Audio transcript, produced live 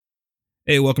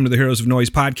Hey, welcome to the Heroes of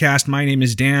Noise podcast. My name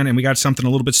is Dan, and we got something a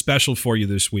little bit special for you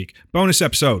this week. Bonus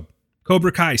episode.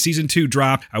 Cobra Kai Season 2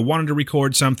 dropped. I wanted to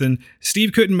record something.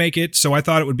 Steve couldn't make it, so I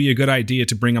thought it would be a good idea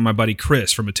to bring on my buddy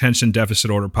Chris from Attention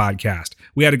Deficit Order podcast.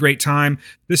 We had a great time.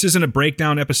 This isn't a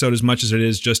breakdown episode as much as it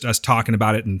is just us talking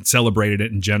about it and celebrating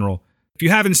it in general. If you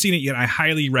haven't seen it yet, I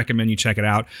highly recommend you check it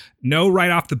out. No,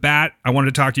 right off the bat, I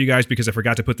wanted to talk to you guys because I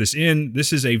forgot to put this in.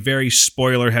 This is a very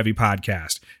spoiler-heavy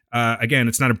podcast. Again,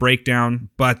 it's not a breakdown,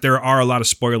 but there are a lot of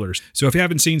spoilers. So if you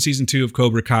haven't seen Season 2 of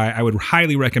Cobra Kai, I would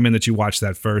highly recommend that you watch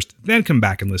that first, then come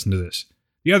back and listen to this.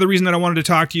 The other reason that I wanted to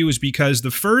talk to you is because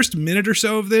the first minute or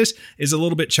so of this is a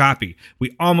little bit choppy.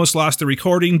 We almost lost the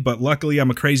recording, but luckily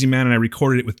I'm a crazy man and I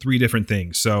recorded it with 3 different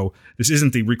things. So this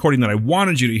isn't the recording that I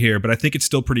wanted you to hear, but I think it's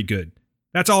still pretty good.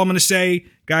 That's all I'm going to say.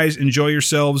 Guys, enjoy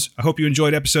yourselves. I hope you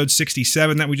enjoyed episode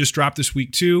 67 that we just dropped this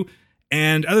week too.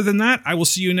 And other than that, I will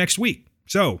see you next week.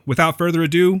 So, without further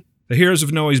ado, the Heroes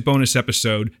of Noise bonus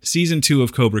episode, Season 2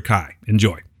 of Cobra Kai.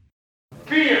 Enjoy.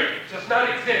 Fear does not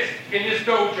exist in this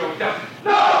dojo, does it?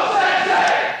 No,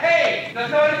 Sensei! Pain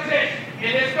does not exist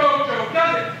in this dojo,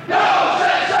 does it? No,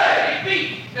 Sensei!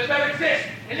 Defeat does not exist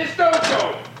in this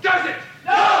dojo, does it?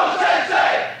 No,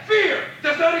 Sensei! Fear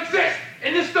does not exist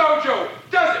in this dojo,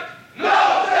 does it?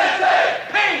 No,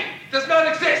 Sensei! Pain does not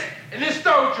exist in this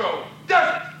dojo,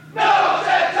 does it? No,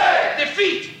 Sensei!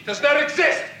 Defeat does not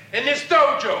exist in this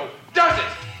dojo, does it?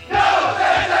 No,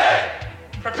 Sensei!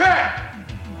 Prepare!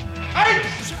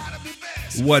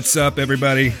 What's up,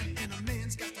 everybody?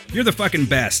 You're the fucking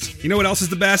best. You know what else is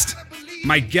the best?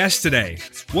 My guest today.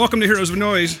 Welcome to Heroes of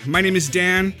Noise. My name is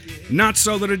Dan. Not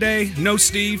solo today, no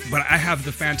Steve, but I have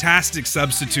the fantastic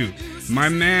substitute. My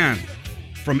man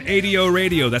from ADO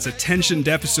Radio, that's Attention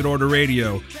Deficit Order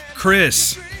Radio,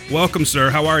 Chris. Welcome, sir.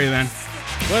 How are you, man?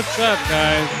 What's up,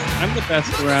 guys? I'm the best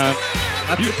around.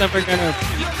 Nothing's ever gonna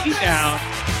beat me down.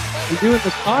 I'm doing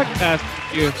this podcast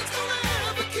with you.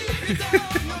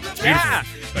 Yeah.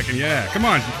 Fucking yeah. Come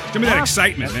on. Give me that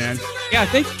excitement, man. Yeah,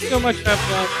 thank you so much for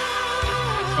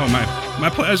having me. Oh, my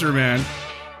pleasure, man.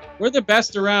 We're the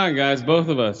best around, guys, both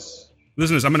of us.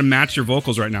 Listen to this. I'm going to match your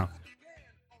vocals right now.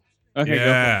 Okay,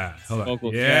 yeah. go for it. Hold on.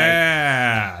 Vocals.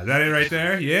 Yeah. Is that it right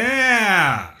there?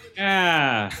 Yeah.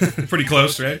 Yeah. Pretty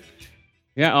close, right?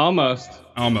 Yeah, almost.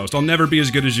 Almost. I'll never be as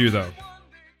good as you, though.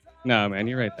 No, man,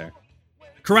 you're right there.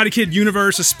 Karate Kid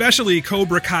universe, especially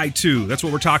Cobra Kai 2. That's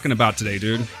what we're talking about today,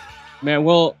 dude. Man,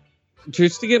 well,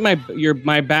 just to get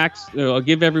I'll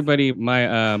give everybody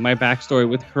my backstory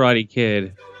with Karate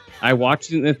Kid. I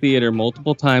watched it in the theater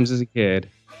multiple times as a kid.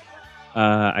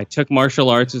 I took martial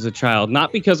arts as a child,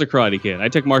 not because of Karate Kid. I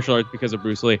took martial arts because of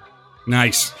Bruce Lee.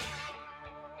 Nice.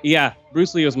 Yeah,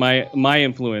 Bruce Lee was my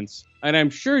influence. And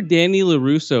I'm sure Danny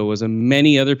LaRusso was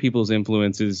many other people's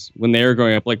influences when they were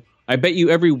growing up. Like, I bet you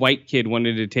every white kid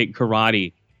wanted to take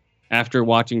karate after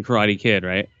watching Karate Kid,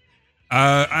 right?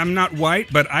 I'm not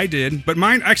white, but I did. But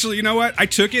mine, actually, you know what? I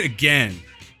took it again.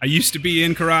 I used to be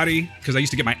in karate because I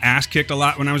used to get my ass kicked a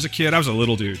lot when I was a kid. I was a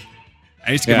little dude.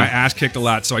 I used to get my ass kicked a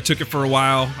lot, so I took it for a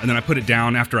while, and then I put it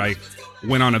down after I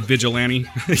went on a vigilante.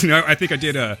 I think I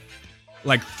did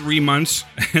like 3 months,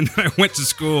 and then I went to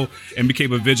school and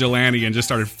became a vigilante and just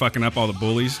started fucking up all the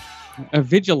bullies. A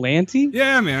vigilante?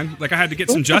 Yeah, man. Like, I had to get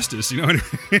some justice, you know what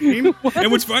I mean? What?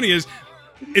 And what's funny is,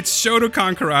 it's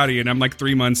Shotokan Karate, and I'm like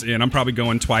 3 months in. I'm probably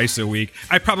going twice a week.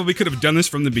 I probably could have done this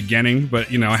from the beginning,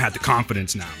 but, I had the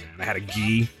confidence now, man. I had a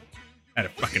gi. I had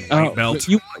a fucking white belt.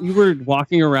 You were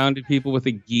walking around to people with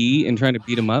a gi and trying to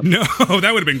beat them up? No,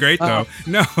 that would have been great, though.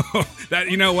 No,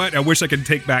 you know what? I wish I could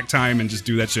take back time and just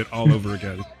do that shit all over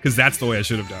again, because that's the way I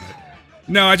should have done it.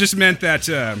 No, I just meant that,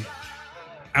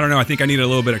 I don't know, I think I needed a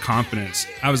little bit of confidence.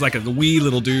 I was like a wee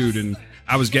little dude, and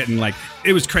I was getting like,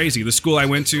 it was crazy. The school I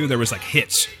went to, there was like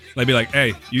hits. They'd be like,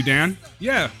 hey, you Dan?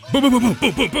 Yeah. Boom, boom, boom, boom,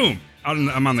 boom, boom, boom.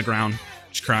 I'm on the ground,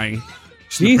 just crying.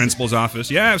 Just in the principal's office.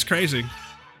 Yeah, it was crazy.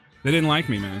 They didn't like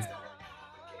me, man.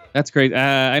 That's great.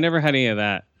 I never had any of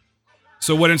that.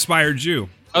 So what inspired you?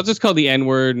 I was just called the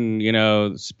N-word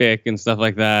and, spick and stuff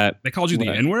like that. They called you the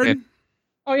N-word?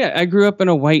 Oh, yeah. I grew up in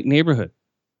a white neighborhood.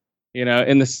 In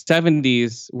the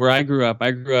 70s, where I grew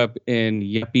up in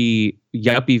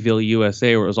Yuppieville,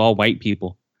 USA, where it was all white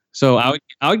people. So I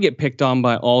would get picked on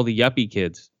by all the yuppie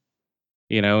kids,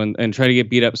 and try to get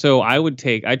beat up. So I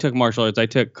took martial arts. I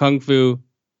took Kung Fu,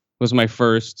 was my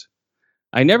first.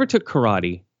 I never took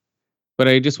karate, but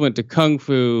I just went to Kung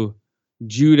Fu,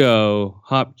 Judo,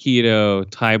 Hapkido,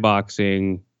 Thai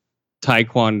boxing,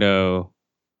 Taekwondo.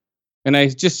 And I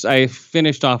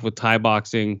finished off with Thai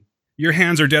boxing. Your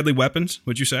hands are deadly weapons,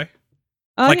 would you say?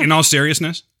 In all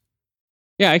seriousness?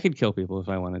 Yeah, I could kill people if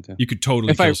I wanted to. You could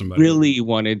totally kill somebody. If I really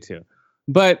wanted to.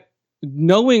 But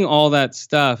knowing all that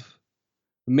stuff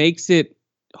makes it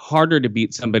harder to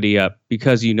beat somebody up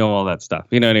because you know all that stuff.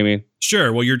 You know what I mean?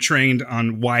 Sure. Well, you're trained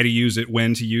on why to use it,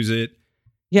 when to use it,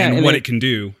 Yeah, and what it can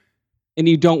do. And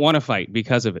you don't want to fight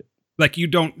because of it. Like, you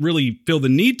don't really feel the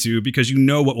need to because you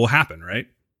know what will happen, right?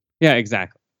 Yeah,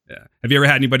 exactly. Yeah. Have you ever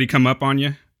had anybody come up on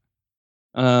you?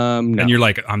 No. And you're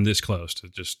like, I'm this close to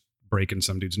just breaking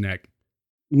some dude's neck.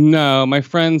 No, my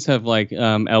friends have like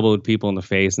elbowed people in the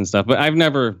face and stuff, but I've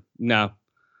never. No.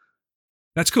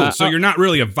 That's cool. So you're not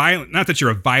really a violent, not that you're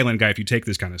a violent guy if you take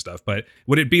this kind of stuff, but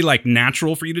would it be like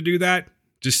natural for you to do that?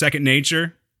 Just second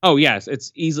nature? Oh yes,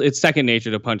 it's easy. It's second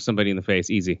nature to punch somebody in the face.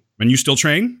 Easy. And you still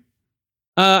train?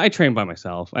 I train by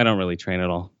myself. I don't really train at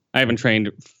all. I haven't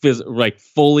trained like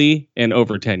fully in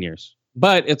over 10 years.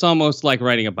 But it's almost like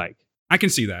riding a bike. I can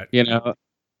see that. You know,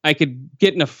 I could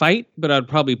get in a fight, but I'd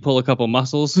probably pull a couple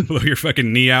muscles. Blow your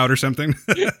fucking knee out or something.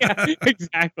 Yeah,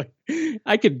 exactly.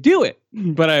 I could do it,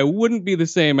 but I wouldn't be the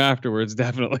same afterwards,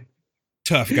 definitely.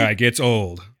 Tough guy gets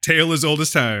old. Tale as old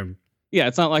as time. Yeah,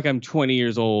 it's not like I'm 20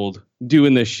 years old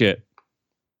doing this shit.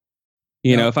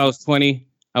 You know, if I was 20,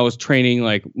 I was training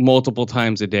like multiple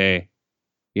times a day.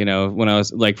 You know, when I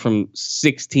was like from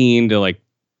 16 to like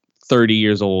 30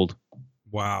 years old.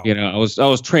 Wow. You know, I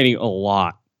was training a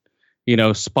lot. You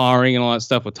know, sparring and all that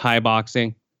stuff with Thai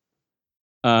boxing.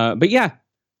 But yeah,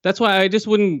 that's why I just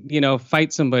wouldn't, you know,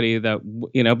 fight somebody that,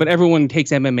 you know, but everyone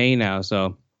takes MMA now.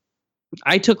 So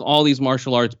I took all these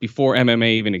martial arts before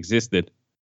MMA even existed.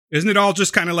 Isn't it all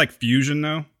just kind of like fusion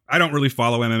though? I don't really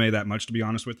follow MMA that much, to be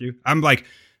honest with you. I'm like,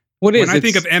 when I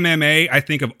think of MMA, I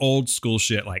think of old school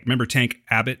shit. Like, remember Tank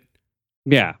Abbott?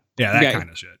 Yeah. Yeah, that kind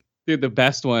of shit. Dude, the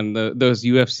best one, those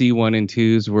UFC 1 and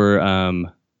 2s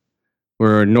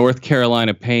were North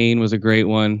Carolina Pain was a great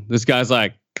one. This guy's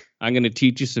like, I'm going to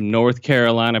teach you some North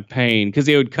Carolina Pain. Because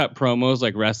they would cut promos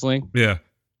like wrestling. Yeah.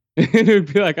 And it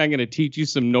would be like, I'm going to teach you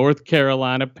some North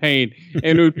Carolina Pain.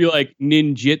 And it would be like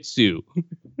ninjutsu.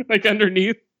 Like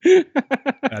underneath.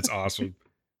 That's awesome.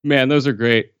 Man, those are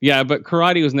great. Yeah, but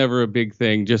karate was never a big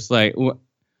thing. Just like,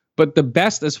 but the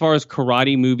best as far as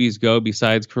karate movies go,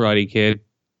 besides Karate Kid,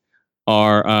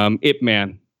 are Ip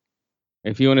Man.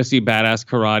 If you want to see badass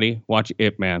karate, watch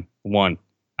Ip Man 1.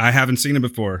 I haven't seen it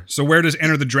before. So where does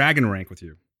Enter the Dragon rank with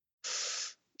you?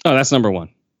 Oh, that's number 1.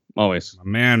 Always. A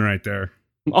man right there.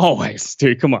 Always,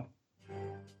 dude. Come on.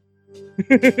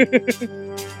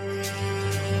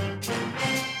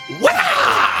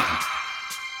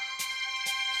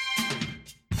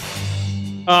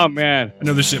 Oh, man. I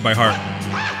know this shit by heart.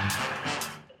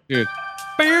 Dude.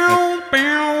 Bow,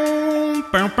 bow,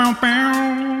 bow, bow,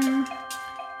 bow.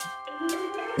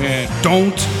 Man.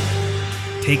 Don't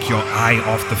take your eye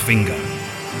off the finger.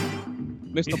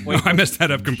 Missed the No, point. I messed that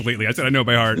up completely. I said I know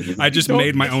by heart. I just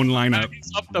made my own lineup.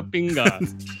 Up the finger.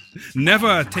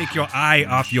 Never take your eye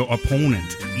off your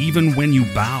opponent, even when you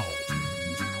bow.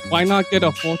 Why not get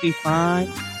a 45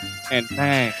 and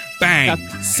bang? Bang!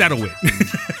 Settle it.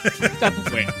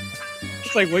 Settle it.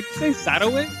 It's like, what'd you say?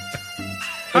 Settle it?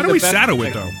 How do we settle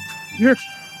it, though?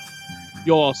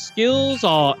 Your skills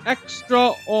are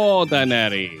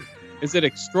extraordinary. Is it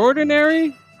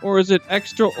extraordinary or is it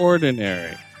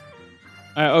extraordinary?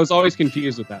 I was always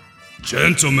confused with that.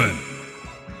 Gentlemen,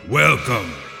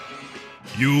 welcome.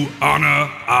 You honor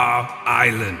our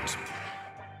island.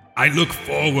 I look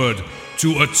forward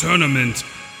to a tournament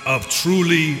of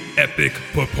truly epic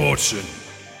proportion.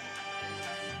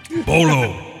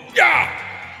 Bolo. Yeah!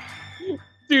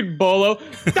 Dude, Bolo.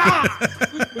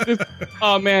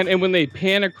 Oh, man. And when they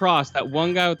pan across, that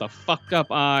one guy with the fucked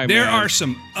up eye, There man. are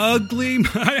some ugly...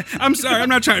 I'm sorry, I'm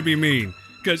not trying to be mean.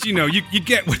 Because, you know, you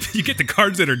get the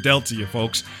cards that are dealt to you,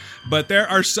 folks. But there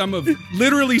are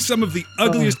literally some of the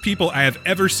ugliest people I have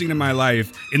ever seen in my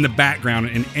life in the background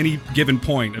in any given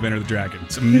point of Enter the Dragon.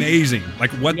 It's amazing. Like,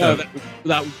 what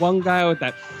that one guy with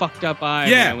that fucked up eye.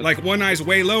 Yeah, man, like one eye's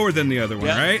way lower than the other one,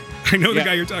 right? I know the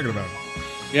guy you're talking about.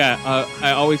 Yeah,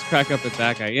 I always crack up at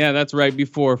that guy. Yeah, that's right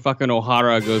before fucking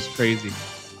O'Hara goes crazy.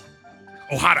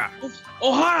 O'Hara!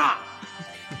 O'Hara!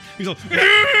 He's like,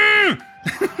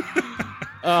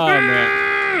 oh,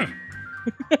 man.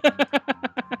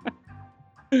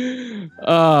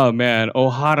 Oh, man.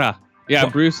 O'Hara. Yeah,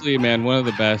 Bruce Lee, man. One of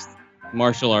the best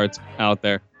martial arts out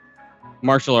there.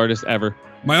 Martial artist ever.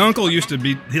 my uncle used to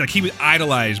be, he would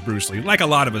idolize Bruce Lee, like a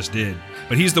lot of us did.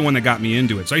 But he's the one that got me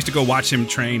into it. So I used to go watch him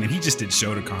train, and he just did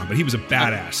Shotokan, but he was a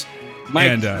badass.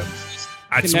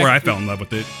 That's where I fell in love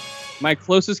with it. My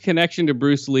closest connection to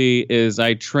Bruce Lee is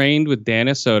I trained with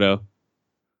Dan Soto,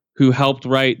 who helped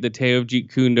write the Tale of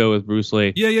Jeet Kune Do with Bruce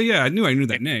Lee. Yeah. I knew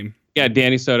that name. Yeah,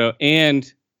 Danny Soto.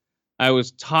 And I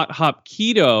was taught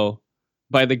Hapkido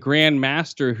by the Grand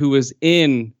Master who was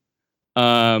in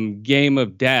Game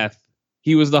of Death.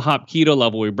 He was the Hapkido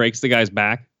level where he breaks the guy's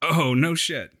back. Oh, no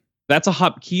shit. That's a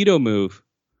Hapkido move,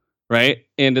 right?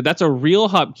 And that's a real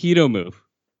Hapkido move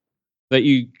that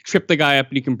you trip the guy up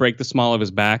and you can break the small of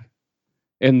his back.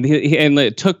 And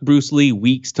it took Bruce Lee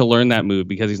weeks to learn that move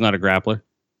because he's not a grappler.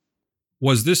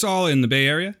 Was this all in the Bay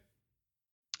Area?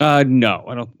 No,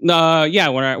 I don't. Yeah,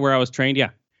 where I was trained, yeah.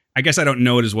 I guess I don't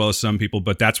know it as well as some people,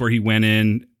 but that's where he went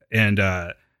in, and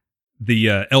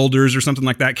the elders or something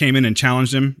like that came in and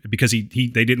challenged him because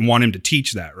they didn't want him to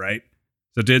teach that, right?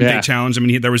 So didn't they challenge him?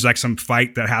 And there was like some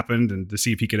fight that happened, and to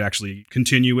see if he could actually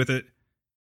continue with it.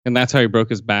 And that's how he broke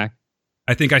his back.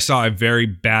 I think I saw a very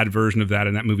bad version of that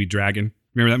in that movie Dragon.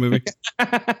 Remember that movie?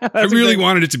 I really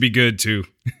wanted it to be good too.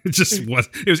 It just was.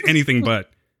 It was anything but.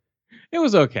 It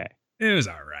was okay. It was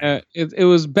all right. It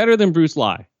was better than Bruce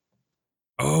Lee.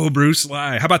 Oh, Bruce Lee.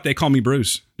 How about They Call Me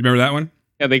Bruce? Do you remember that one?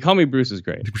 Yeah, They Call Me Bruce is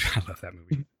great. I love that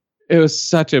movie. It was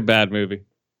such a bad movie.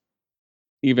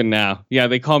 Even now. Yeah,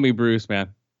 They Call Me Bruce,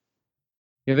 man.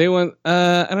 Yeah, they went,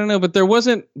 I don't know, but there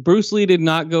wasn't, Bruce Lee did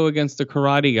not go against the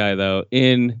karate guy, though,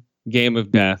 in Game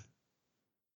of Death.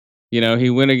 You know, he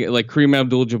went against, like, Kareem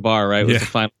Abdul-Jabbar, right, was the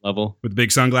final level. With the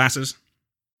big sunglasses?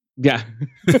 Yeah.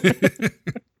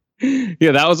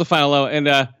 Yeah, that was the final level. And,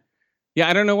 yeah,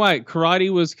 I don't know why.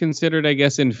 Karate was considered, I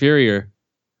guess, inferior.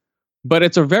 But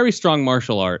it's a very strong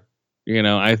martial art. You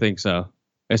know, I think so.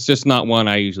 It's just not one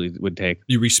I usually would take.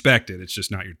 You respect it. It's just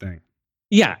not your thing.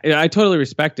 Yeah, I totally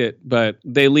respect it. But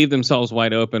they leave themselves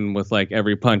wide open with, like,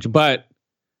 every punch. But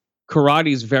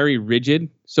karate's very rigid.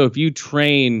 So if you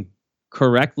train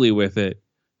correctly with it,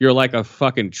 you're like a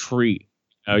fucking tree.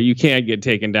 You can't get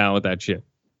taken down with that shit.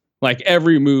 Like,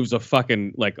 every move's a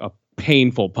fucking, like, a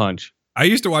painful punch. I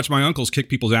used to watch my uncles kick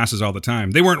people's asses all the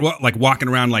time. They weren't like walking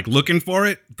around like looking for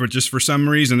it, but just for some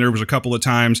reason, there was a couple of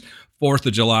times. 4th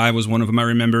of July was one of them, I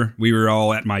remember. We were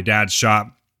all at my dad's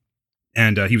shop,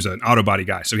 and he was an auto body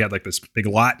guy. So he had like this big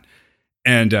lot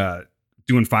and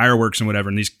doing fireworks and whatever.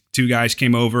 And these two guys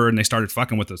came over and they started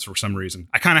fucking with us for some reason.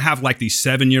 I kind of have like the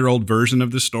 7-year-old version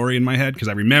of this story in my head because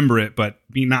I remember it, but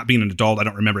not being an adult, I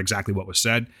don't remember exactly what was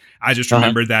said. I just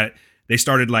remembered that they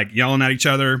started like yelling at each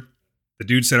other. The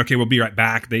dude said, okay, we'll be right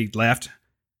back. They left.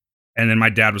 And then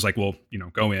my dad was like, well, you know,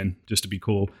 go in just to be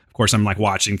cool. Of course, I'm like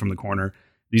watching from the corner.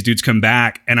 These dudes come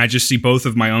back and I just see both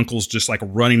of my uncles just like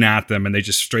running at them, and they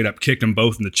just straight up kicked them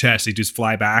both in the chest. They just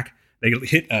fly back. They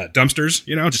hit dumpsters,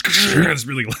 you know, just this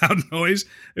really loud noise.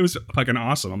 It was fucking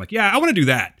awesome. I'm like, yeah, I want to do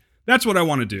that. That's what I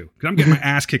want to do because I'm getting my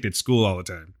ass kicked at school all the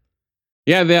time.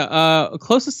 Yeah, the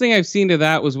closest thing I've seen to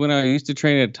that was when I used to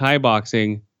train at Thai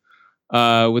boxing.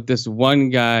 With this one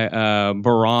guy,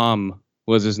 Baram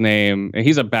was his name, and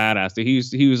he's a badass.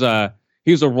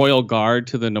 He was a royal guard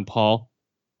to the Nepal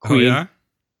queen. Oh, yeah?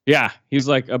 Yeah, he's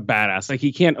like a badass. Like,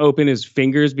 he can't open his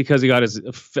fingers because he got his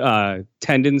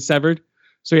tendon severed.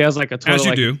 So he has like a total, as you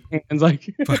like, do. Hands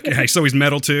like fuck yeah, so he's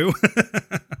metal too.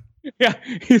 Yeah,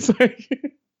 he's like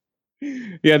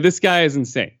yeah, this guy is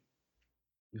insane.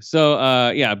 So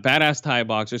yeah, badass Thai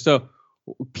boxer. So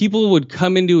people would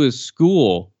come into his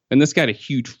school. And this guy had a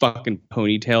huge fucking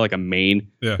ponytail, like a mane,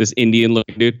 this Indian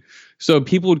looking dude. So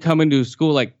people would come into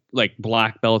school like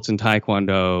black belts in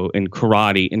Taekwondo and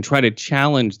karate and try to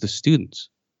challenge the students.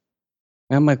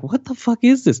 And I'm like, what the fuck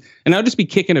is this? And I'd just be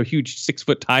kicking a huge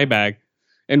 6-foot Thai bag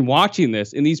and watching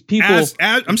this. And these people...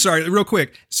 I'm sorry, real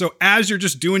quick. So as you're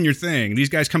just doing your thing, these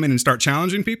guys come in and start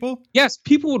challenging people? Yes,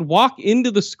 people would walk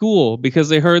into the school because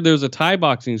they heard there was a Thai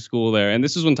boxing school there. And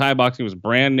this is when Thai boxing was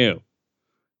brand new.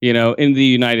 You know, in the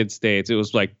United States, it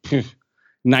was like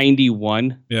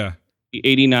 91. Yeah.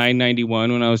 89,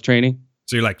 91 when I was training.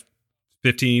 So you're like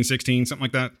 15, 16, something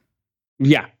like that?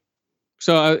 Yeah.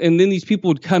 So, and then these people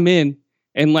would come in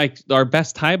and like our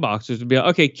best Thai boxers would be like,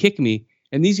 okay, kick me.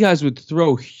 And these guys would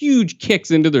throw huge kicks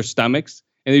into their stomachs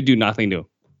and they'd do nothing to them.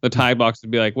 The Thai boxer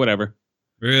would be like, whatever.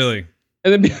 Really?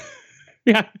 And then,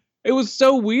 yeah, it was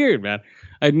so weird, man.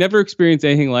 I'd never experienced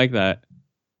anything like that.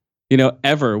 You know,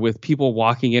 ever, with people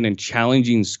walking in and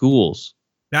challenging schools.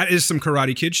 That is some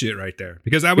Karate Kid shit right there.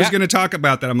 Because I was going to talk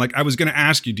about that. I'm like, I was going to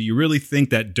ask you, do you really think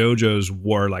that dojos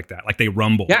were like that? Like they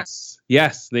rumble?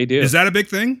 Yes, they do. Is that a big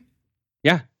thing?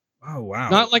 Yeah. Oh, wow.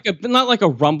 Not like a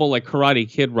rumble like Karate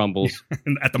Kid rumbles.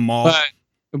 At the mall?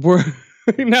 But we're,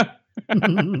 no.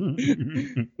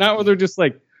 Not where they're just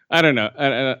like, I don't know.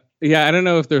 I don't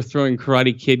know if they're throwing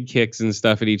Karate Kid kicks and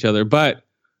stuff at each other, but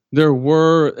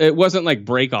it wasn't like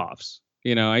break-offs.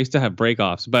 You know, I used to have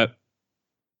break-offs, but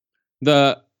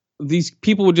these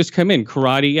people would just come in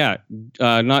karate,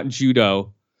 not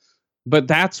judo. But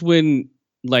that's when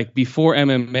like before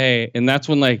MMA, and that's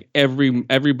when like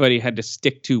everybody had to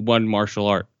stick to one martial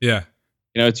art. Yeah.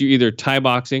 You know, it's you're either Thai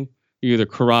boxing, you're either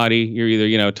karate, you're either,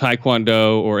 you know,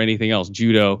 Taekwondo or anything else,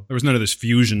 judo. There was none of this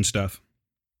fusion stuff.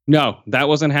 No, that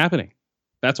wasn't happening.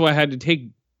 That's why I had to take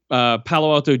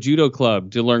Palo Alto Judo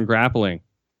Club to learn grappling.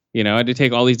 You know, I had to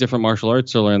take all these different martial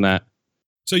arts to learn that.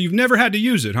 So you've never had to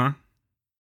use it, huh?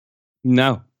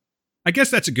 No. I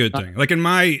guess that's a good thing. Like in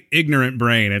my ignorant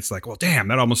brain, it's like, well, damn,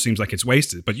 that almost seems like it's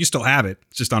wasted, but you still have it.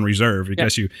 It's just on reserve. I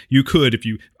guess you could if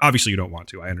you, obviously you don't want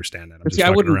to. I understand that. But see, I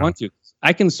wouldn't want to.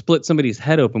 I can split somebody's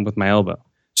head open with my elbow.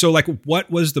 So like, what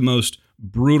was the most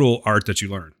brutal art that you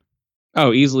learned?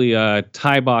 Oh, easily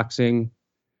Thai boxing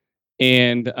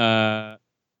and Bora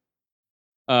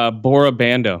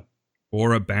Bando.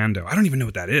 Bora Bando. I don't even know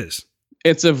what that is.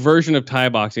 It's a version of Thai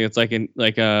boxing. It's like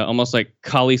almost like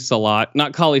Kali Salat,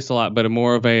 not Kali Salat, but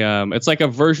more of a it's like a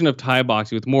version of Thai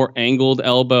boxing with more angled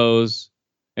elbows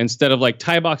instead of like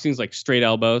Thai boxing is like straight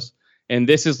elbows, and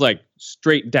this is like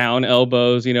straight down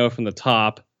elbows, you know, from the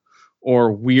top,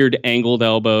 or weird angled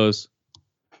elbows.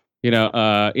 You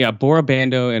know, Bora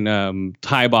Bando and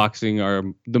Thai boxing are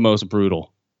the most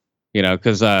brutal. You know,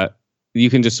 because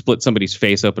you can just split somebody's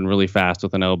face open really fast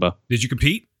with an elbow. Did you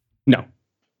compete?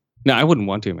 No, I wouldn't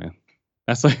want to, man.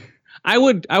 That's like I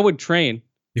would train.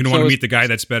 You don't want to meet the guy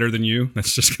that's better than you?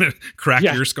 That's just going to crack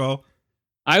your skull?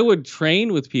 I would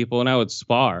train with people and I would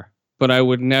spar, but I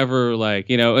would never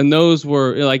like, you know, and those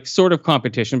were like sort of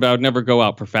competition, but I would never go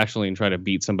out professionally and try to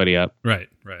beat somebody up. Right.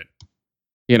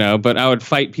 You know, but I would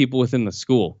fight people within the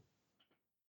school.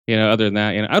 You know, other than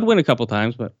that, you know, I'd win a couple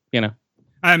times, but, you know.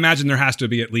 I imagine there has to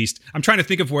be at least, I'm trying to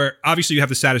think of where, obviously you have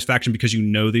the satisfaction because you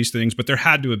know these things, but there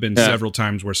had to have been several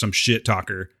times where some shit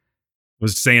talker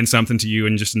was saying something to you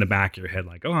and just in the back of your head,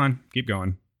 like, go on, keep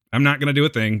going. I'm not going to do a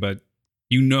thing, but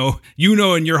you know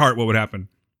in your heart what would happen.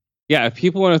 Yeah, if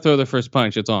people want to throw the first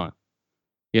punch, it's on.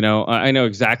 You know, I know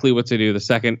exactly what to do the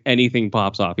second anything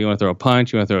pops off. You want to throw a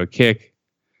punch, you want to throw a kick,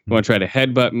 you want to try to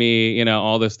headbutt me, you know,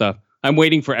 all this stuff. I'm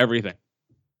waiting for everything.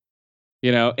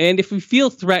 You know, and if we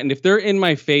feel threatened, if they're in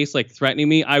my face, like threatening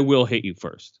me, I will hit you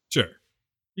first. Sure.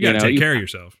 You got to take care of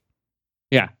yourself.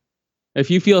 Yeah. If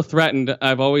you feel threatened,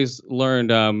 I've always learned,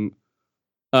 end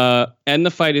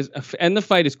the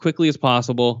fight as quickly as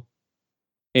possible.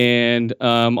 And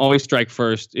always strike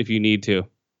first if you need to.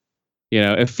 You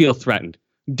know, if feel threatened.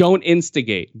 Don't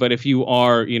instigate. But if you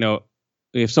are, you know,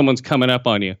 if someone's coming up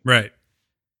on you. Right.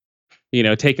 You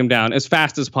know, take them down as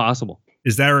fast as possible.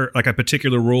 Is there like a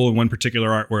particular rule in one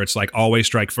particular art where it's like always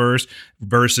strike first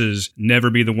versus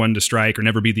never be the one to strike or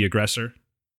never be the aggressor?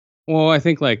 Well, I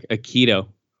think like Aikido,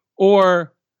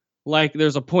 or like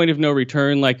there's a point of no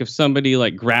return. Like if somebody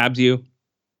like grabs you,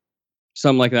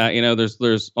 something like that, you know,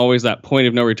 there's always that point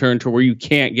of no return to where you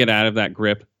can't get out of that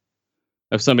grip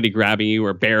of somebody grabbing you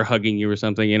or bear hugging you or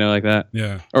something, you know, like that.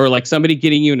 Yeah. Or like somebody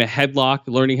getting you in a headlock,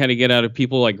 learning how to get out of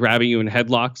people like grabbing you in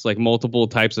headlocks, like multiple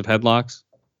types of headlocks.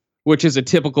 Which is a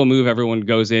typical move everyone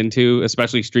goes into,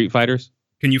 especially street fighters.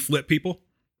 Can you flip people?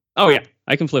 Oh, yeah.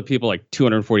 I can flip people like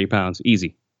 240 pounds.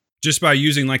 Easy. Just by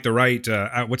using like the right,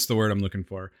 what's the word I'm looking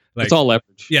for? Like, it's all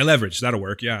leverage. Yeah, leverage. That'll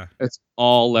work. Yeah. It's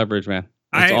all leverage, man.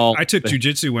 I took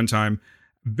jujitsu one time.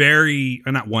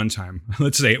 Not one time.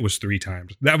 Let's say it was 3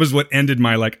 times. That was what ended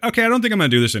my like, okay, I don't think I'm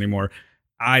going to do this anymore.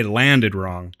 I landed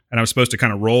wrong. And I was supposed to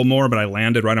kind of roll more, but I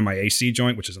landed right on my AC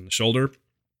joint, which is on the shoulder.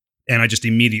 And I just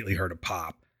immediately heard a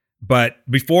pop. But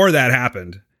before that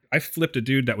happened, I flipped a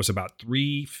dude that was about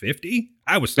 350.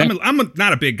 I'm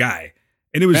not a big guy.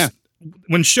 And it was,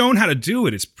 when shown how to do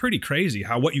it, it's pretty crazy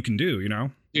what you can do, you know?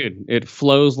 Dude, it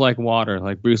flows like water,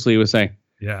 like Bruce Lee was saying.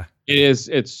 Yeah.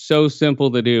 It's so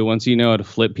simple to do once you know how to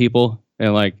flip people.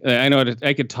 And like,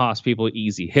 I could toss people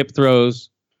easy. Hip throws,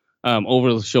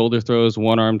 over the shoulder throws,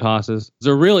 one arm tosses.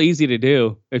 They're real easy to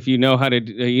do if you know how to,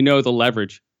 you know, the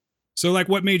leverage. So like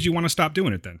what made you want to stop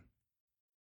doing it then?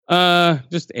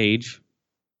 Just age.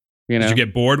 You know, did you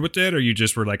get bored with it, or you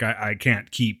just were like, I can't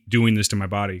keep doing this to my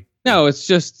body? No, it's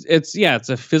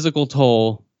a physical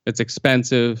toll. It's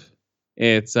expensive.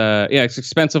 It's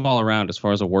expensive all around as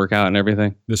far as a workout and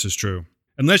everything. This is true.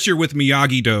 Unless you're with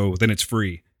Miyagi-Do, then it's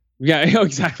free. Yeah,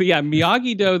 exactly. Yeah,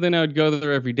 Miyagi-Do, then I would go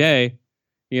there every day.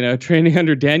 You know, training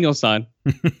under Daniel-san.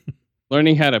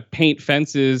 Learning how to paint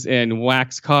fences and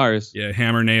wax cars. Yeah,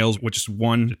 hammer nails, which is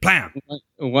one, blam!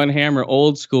 One hammer,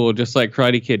 old school, just like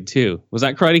Karate Kid 2. Was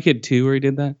that Karate Kid 2 where he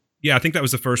did that? Yeah, I think that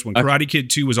was the first one. Karate Kid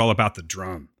 2 was all about the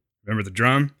drum. Remember the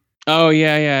drum? Oh,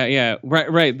 yeah.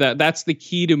 Right. That's the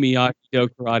key to Miyagi-Do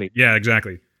karate. Yeah,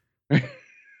 exactly.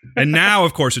 And now,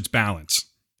 of course, it's balance.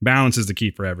 Balance is the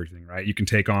key for everything, right? You can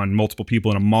take on multiple people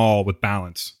in a mall with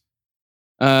balance.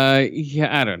 Yeah,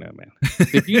 I don't know, man.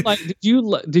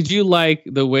 Did you like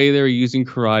the way they were using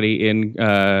karate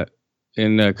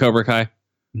in Cobra Kai?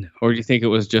 No. Or do you think it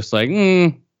was just like,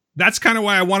 That's kind of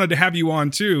why I wanted to have you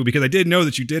on too, because I did know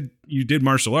that you did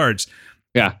martial arts.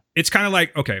 Yeah. It's kind of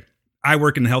like, okay, I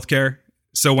work in healthcare.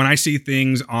 So when I see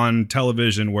things on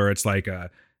television where it's like a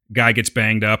guy gets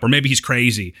banged up, or maybe he's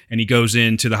crazy and he goes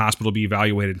into the hospital to be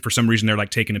evaluated, and for some reason they're like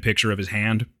taking a picture of his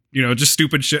hand, just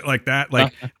stupid shit like that.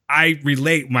 Like I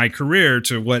relate my career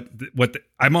to what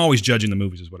I'm always judging the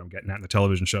movies is what I'm getting at in the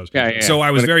television shows. Yeah. So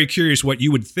I was very curious what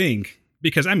you would think,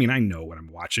 because I mean, I know what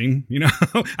I'm watching,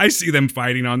 I see them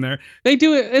fighting on there. They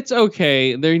do it. It's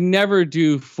okay. They never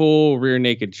do full rear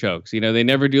naked chokes. They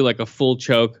never do like a full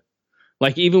choke.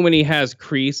 Like even when he has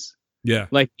crease, Yeah.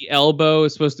 like the elbow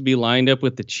is supposed to be lined up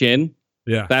with the chin.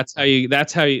 Yeah. That's how you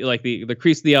like the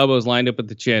crease of the elbow is lined up with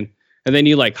the chin. And then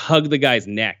you like hug the guy's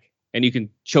neck and you can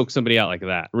choke somebody out like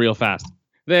that real fast.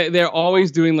 They're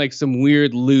always doing like some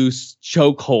weird loose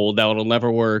choke hold that will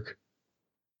never work.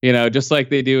 Just like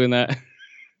they do in that,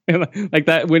 like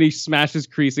that when he smashes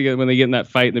crease again, when they get in that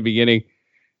fight in the beginning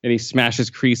and he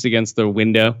smashes crease against the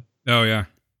window. Oh yeah.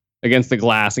 Against the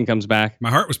glass and comes back.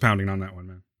 My heart was pounding on that one,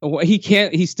 man.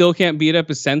 He still can't beat up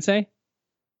his sensei?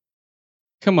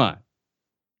 Come on.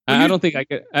 I don't think I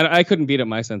could. I couldn't beat up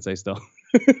my sensei still.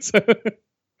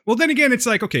 Well, then again, it's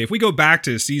like, okay, if we go back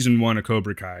to season 1 of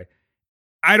Cobra Kai,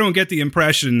 I don't get the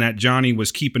impression that Johnny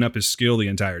was keeping up his skill the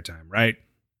entire time, right?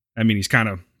 I mean, he's kind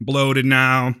of bloated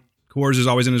now. Coors is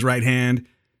always in his right hand.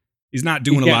 He's not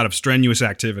doing a lot of strenuous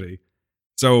activity.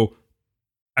 So,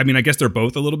 I mean, I guess they're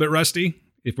both a little bit rusty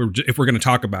if we're going to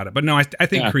talk about it. But no, I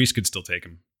think Kreese could still take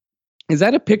him. Is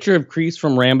that a picture of Kreese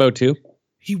from Rambo 2?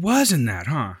 He was in that,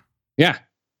 huh? Yeah.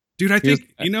 Dude, I think,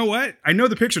 you know what? I know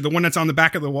the picture, the one that's on the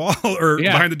back of the wall or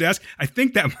behind the desk. I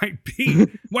think that might be.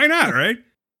 Why not, right?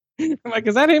 I'm like,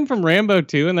 is that him from Rambo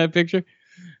 2 in that picture?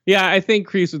 Yeah, I think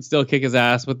Kreese would still kick his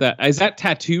ass with that. Is that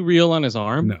tattoo real on his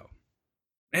arm? No.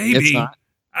 Maybe. It's not.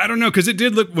 I don't know, because it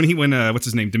did look when what's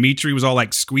his name? Dimitri was all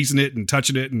like squeezing it and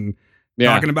touching it and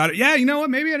talking about it. Yeah, you know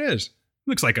what? Maybe it is.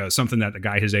 Looks like something that a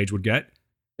guy his age would get.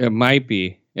 It might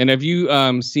be. And have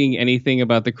you seen anything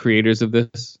about the creators of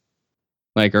this?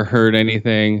 Like, or heard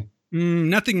anything?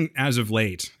 Nothing as of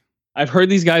late. I've heard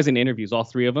these guys in interviews, all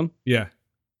three of them. Yeah.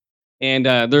 And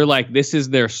they're like, this is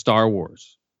their Star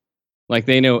Wars. Like,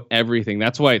 they know everything.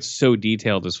 That's why it's so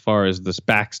detailed as far as this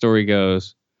backstory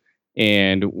goes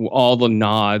and all the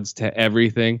nods to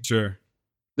everything. Sure.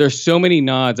 There's so many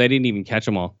nods, I didn't even catch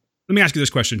them all. Let me ask you this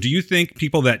question. Do you think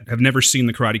people that have never seen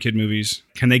the Karate Kid movies,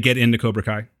 can they get into Cobra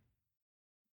Kai?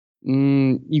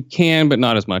 You can, but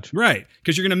not as much. Right.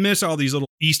 Because you're going to miss all these little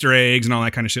Easter eggs and all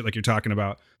that kind of shit like you're talking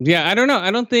about. Yeah, I don't know. I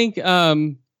don't think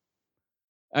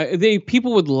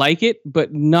people would like it,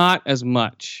 but not as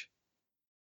much.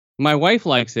 My wife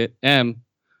likes it,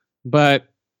 but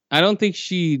I don't think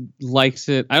she likes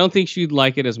it. I don't think she'd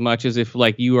like it as much as if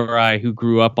like you or I, who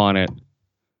grew up on it.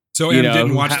 So Em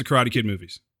didn't watch the Karate Kid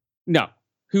movies? No.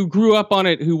 Who grew up on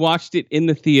it, who watched it in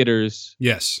the theaters.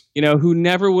 Yes. Who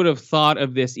never would have thought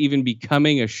of this even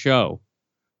becoming a show,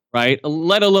 right?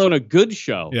 Let alone a good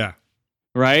show. Yeah.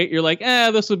 Right? You're like,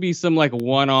 this would be some like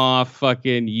one-off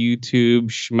fucking YouTube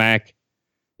schmack.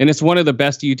 And it's one of the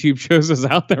best YouTube shows that's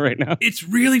out there right now. It's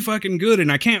really fucking good,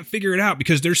 and I can't figure it out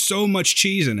because there's so much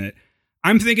cheese in it.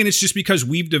 I'm thinking it's just because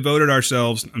we've devoted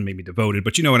ourselves, maybe devoted,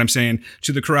 but you know what I'm saying,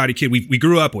 to the Karate Kid. We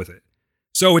grew up with it.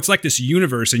 So it's like this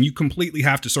universe, and you completely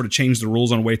have to sort of change the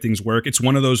rules on the way things work. It's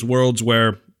one of those worlds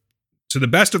where, to the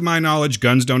best of my knowledge,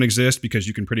 guns don't exist because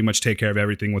you can pretty much take care of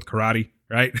everything with karate,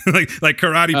 right? like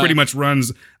karate pretty much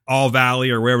runs All Valley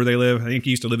or wherever they live. I think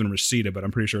he used to live in Reseda, but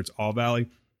I'm pretty sure it's All Valley.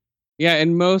 Yeah,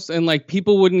 and like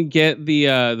people wouldn't get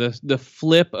the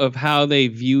flip of how they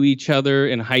view each other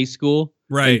in high school.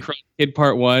 Right. In Karate Kid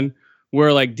Part 1,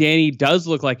 where like Danny does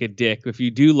look like a dick if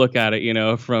you do look at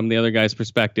it, from the other guy's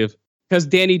perspective. Because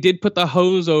Danny did put the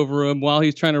hose over him while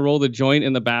he's trying to roll the joint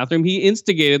in the bathroom. He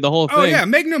instigated the whole thing. Oh, yeah.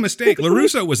 Make no mistake.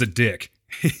 LaRusso was a dick.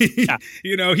 Yeah.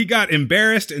 He got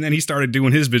embarrassed and then he started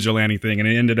doing his vigilante thing and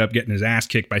it ended up getting his ass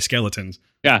kicked by skeletons.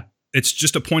 Yeah. It's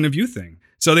just a point of view thing.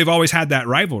 So they've always had that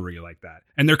rivalry like that.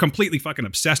 And they're completely fucking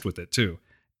obsessed with it, too.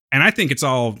 And I think it's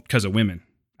all because of women.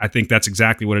 I think that's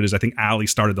exactly what it is. I think Allie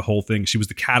started the whole thing. She was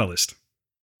the catalyst.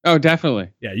 Oh, definitely.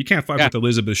 Yeah, you can't fuck with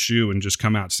Elizabeth Shue and just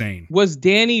come out sane. Was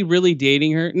Danny really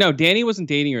dating her? No, Danny wasn't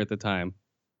dating her at the time.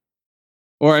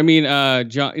 Or, I mean,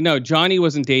 Johnny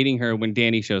wasn't dating her when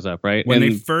Danny shows up, right? When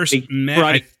they first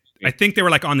met, I think they were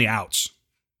like on the outs.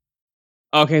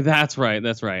 Okay, that's right.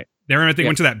 That's right. They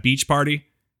went to that beach party.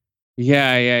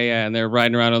 Yeah. And they're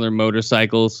riding around on their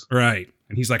motorcycles. Right.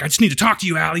 And he's like, I just need to talk to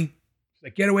you, Allie. She's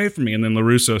like, get away from me. And then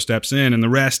LaRusso steps in, and the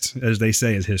rest, as they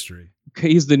say, is history.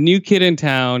 He's the new kid in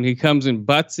town. He comes and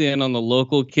butts in on the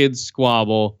local kids'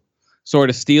 squabble, sort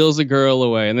of steals a girl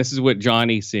away. And this is what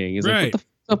Johnny's seeing. He's like, what the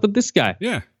fuck's up with this guy?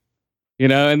 Yeah. You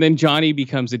know, and then Johnny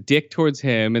becomes a dick towards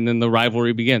him, and then the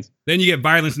rivalry begins. Then you get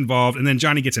violence involved, and then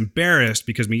Johnny gets embarrassed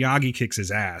because Miyagi kicks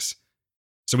his ass.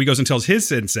 So he goes and tells his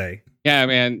sensei. Yeah,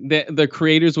 man. The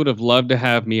creators would have loved to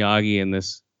have Miyagi in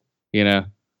this. You know,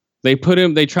 they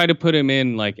try to put him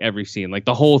in like every scene, like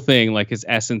the whole thing, like his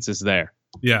essence is there.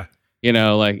 Yeah. You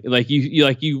know, like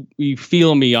you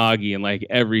feel Miyagi in like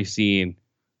every scene,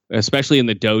 especially in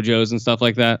the dojos and stuff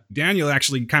like that. Daniel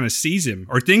actually kind of sees him,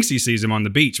 or thinks he sees him on the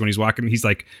beach when he's walking. He's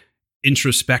like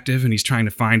introspective and he's trying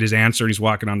to find his answer. He's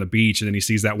walking on the beach, and then he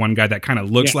sees that one guy that kind of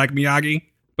looks like Miyagi,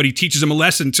 but he teaches him a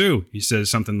lesson too. He says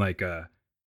something like,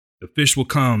 the fish will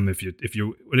come if you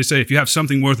what do they say? If you have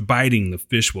something worth biting, the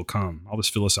fish will come. All this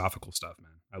philosophical stuff,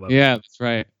 man. I love it. Yeah, that's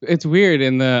right. It's weird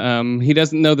in the he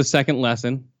doesn't know the second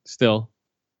lesson still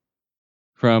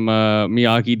from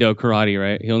Miyagi Do karate,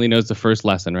 right? He only knows the first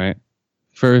lesson, right?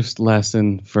 First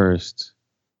lesson first.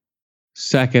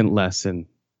 Second lesson,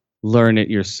 learn it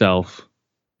yourself.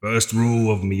 First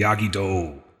rule of Miyagi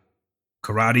Do: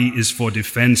 karate is for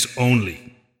defense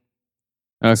only.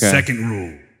 Okay. Second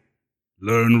rule: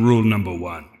 learn rule number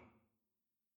 1.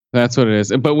 That's what it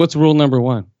is. But what's rule number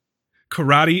 1?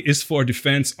 Karate is for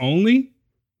defense only?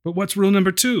 But what's rule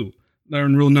number 2?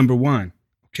 Learn rule number 1.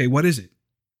 Okay, what is it?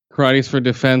 Karate's for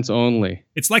defense only.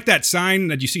 It's like that sign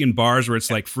that you see in bars where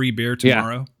it's like free beer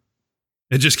tomorrow.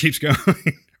 Yeah. It just keeps going.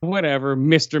 Whatever,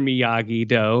 Mr.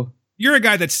 Miyagi-Do. You're a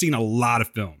guy that's seen a lot of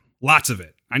film. Lots of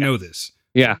it. I know this.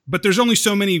 Yeah. But there's only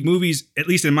so many movies, at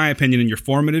least in my opinion, in your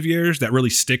formative years that really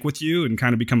stick with you and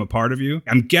kind of become a part of you.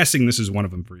 I'm guessing this is one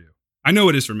of them for you. I know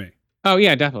it is for me. Oh,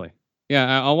 yeah, definitely.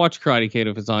 Yeah, I'll watch Karate Kid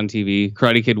if it's on TV.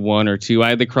 Karate Kid 1 or 2. I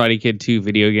had the Karate Kid 2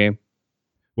 video game.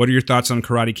 What are your thoughts on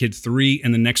Karate Kid 3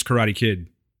 and the next Karate Kid?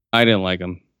 I didn't like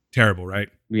them. Terrible, right?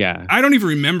 Yeah. I don't even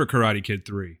remember Karate Kid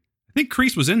 3. I think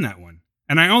Kreese was in that one.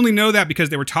 And I only know that because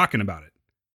they were talking about it.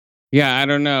 Yeah, I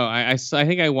don't know. I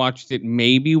think I watched it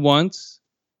maybe once.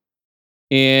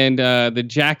 And the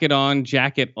jacket on,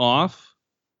 jacket off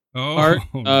part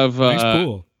of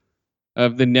cool.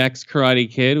 Of the next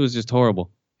Karate Kid was just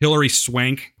horrible. Hilary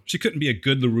Swank. She couldn't be a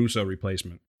good LaRusso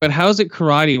replacement. But how's it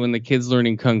karate when the kid's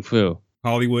learning kung fu?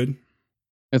 Hollywood.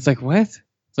 It's like, what?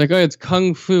 It's like, oh, it's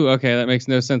kung fu. Okay, that makes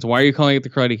no sense. Why are you calling it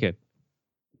the Karate Kid?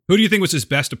 Who do you think was his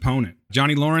best opponent?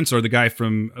 Johnny Lawrence or the guy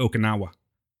from Okinawa?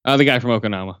 The guy from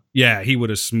Okinawa. Yeah, he would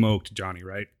have smoked Johnny,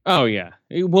 right? Oh, yeah.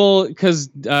 Well,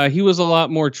 because he was a lot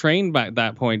more trained by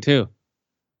that point, too.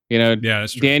 You know, yeah,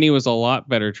 that's true. Danny was a lot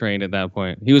better trained at that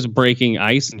point. He was breaking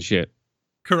ice and shit.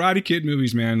 Karate Kid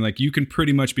movies, man, like you can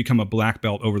pretty much become a black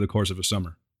belt over the course of a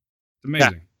summer. It's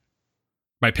amazing. Yeah.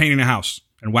 By painting a house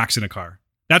and waxing a car.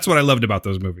 That's what I loved about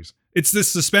those movies. It's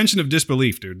this suspension of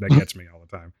disbelief, dude, that gets me all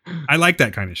the time. I like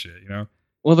that kind of shit, you know?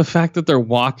 Well, the fact that they're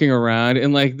walking around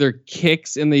and like their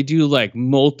kicks and they do like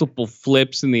multiple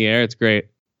flips in the air. It's great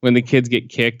when the kids get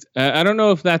kicked. I don't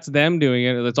know if that's them doing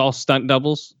it. That's all stunt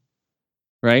doubles,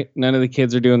 right? None of the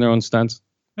kids are doing their own stunts.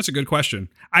 That's a good question.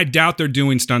 I doubt they're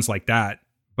doing stunts like that,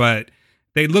 but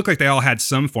they look like they all had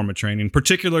some form of training,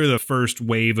 particularly the first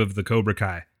wave of the Cobra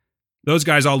Kai. Those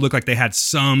guys all look like they had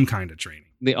some kind of training.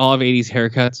 They all have 80s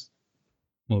haircuts.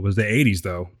 Well, it was the 80s,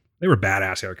 though. They were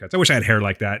badass haircuts. I wish I had hair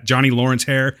like that. Johnny Lawrence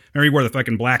hair. Remember he wore the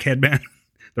fucking black headband?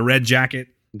 The red jacket?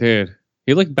 Dude,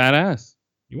 he looked badass.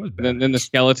 He was badass. Then the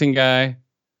skeleton guy,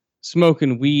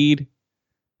 smoking weed.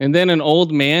 And then an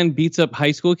old man beats up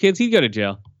high school kids. He'd go to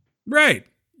jail. Right.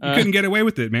 You couldn't get away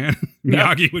with it, man.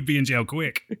 Miyagi would be in jail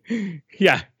quick.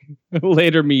 Yeah.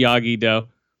 Later, Miyagi-Do.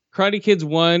 Karate Kids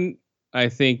 1, I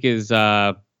think, is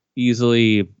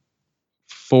easily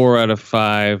 4 out of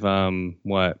 5.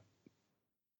 What?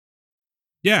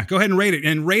 Yeah, go ahead and rate it.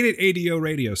 And rate it ADO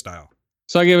radio style.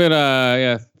 So I give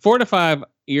it 4 to 5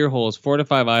 ear holes, 4 to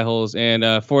 5 eye holes,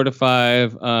 and 4 to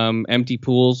 5 empty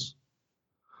pools.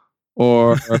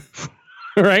 Or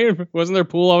right? Wasn't their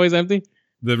pool always empty?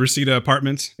 The Reseda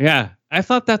Apartments? Yeah. I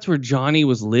thought that's where Johnny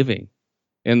was living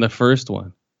in the first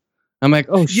one. I'm like,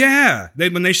 oh, yeah.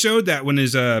 When they showed that when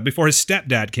his before his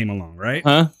stepdad came along, right?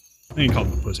 Huh? I think he called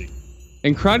him a pussy.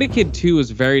 And Karate Kid 2 is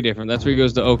very different. That's where he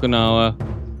goes to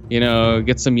Okinawa, you know,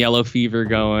 get some yellow fever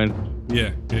going.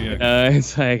 Yeah.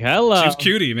 It's like, hello. She was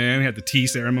cutie, man. He had the tea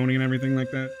ceremony and everything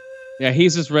like that. Yeah,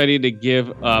 he's just ready to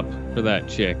give up for that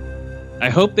chick. I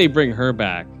hope they bring her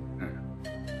back.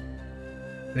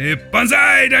 Hey,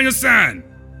 Banzai, Daniel-san!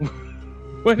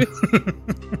 What is...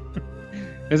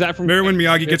 Is that from... Remember when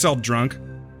Miyagi gets all drunk?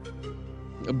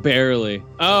 Barely.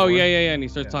 Oh, yeah. And he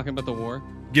starts talking about the war.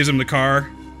 Gives him the car.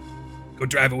 Go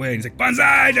drive away. And he's like,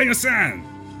 Banzai, Daniel-san.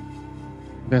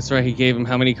 That's right. He gave him,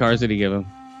 how many cars did he give him?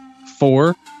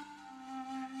 4?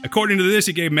 According to this,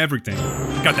 he gave him everything.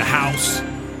 He got the house.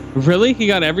 Really? He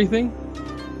got everything?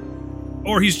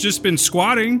 Or he's just been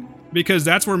squatting because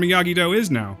that's where Miyagi-Do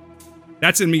is now.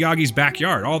 That's in Miyagi's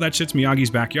backyard. All that shit's Miyagi's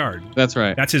backyard. That's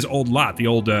right. That's his old lot, the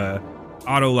old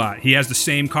auto lot. He has the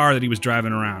same car that he was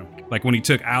driving around. Like when he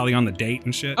took Allie on the date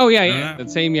and shit. Oh, yeah. That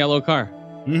same yellow car.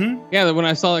 Mm-hmm. Yeah, when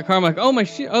I saw that car, I'm like,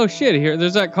 oh shit, here,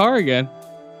 there's that car again.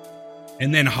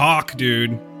 And then Hawk,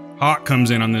 dude. Hawk comes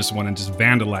in on this one and just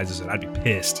vandalizes it. I'd be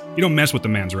pissed. You don't mess with the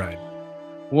man's ride.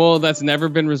 Well, that's never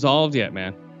been resolved yet,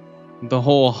 man. The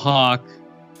whole Hawk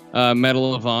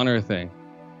Medal of Honor thing.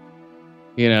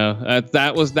 You know,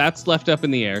 that's left up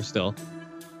in the air still,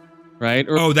 right?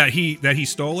 Or, that he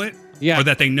stole it? Yeah. Or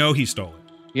that they know he stole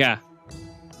it? Yeah.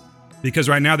 Because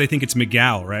right now they think it's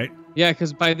Miguel, right? Yeah,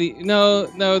 because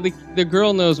the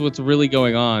girl knows what's really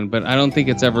going on, but I don't think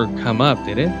it's ever come up,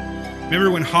 did it? Remember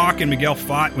when Hawk and Miguel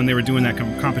fought when they were doing that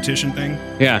competition thing?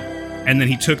 Yeah. And then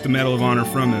he took the Medal of Honor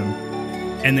from him,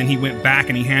 and then he went back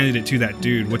and he handed it to that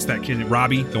dude. What's that kid?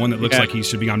 Robbie, the one that looks like he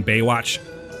should be on Baywatch.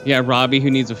 Yeah, Robbie,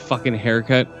 who needs a fucking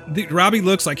haircut. Robbie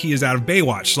looks like he is out of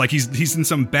Baywatch. Like he's in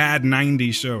some bad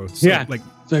 90s show. So, yeah.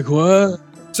 It's like, what?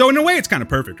 So in a way, it's kind of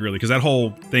perfect, really, because that whole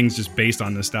thing's just based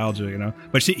on nostalgia, you know.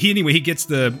 But he gets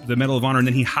the Medal of Honor and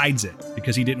then he hides it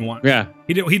because he didn't want. Yeah.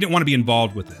 He didn't want to be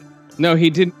involved with it. No, he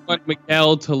didn't want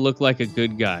Miguel to look like a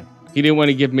good guy. He didn't want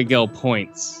to give Miguel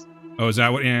points. Oh, is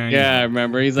that what? Yeah, I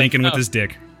remember. He's thinking like, with his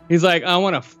dick. He's like, I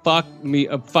want to fuck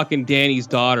fucking Danny's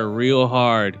daughter real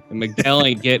hard, and Miguel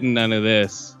ain't getting none of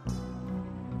this.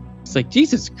 It's like,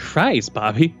 Jesus Christ,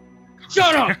 Bobby.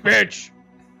 Shut up, bitch.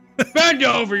 Bend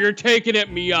over. You're taking it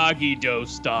Miyagi-Do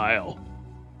style.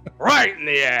 Right in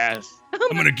the ass.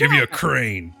 I'm going to give you a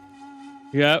crane.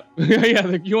 Yep.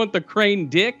 Yeah, you want the crane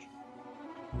dick?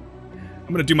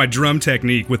 I'm going to do my drum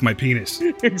technique with my penis.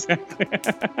 Exactly.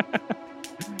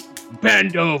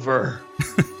 Bend over.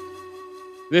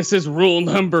 This is rule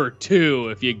number 2,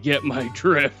 if you get my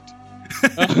drift.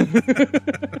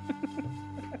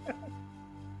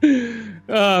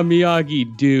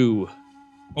 Miyagi do.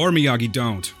 Or Miyagi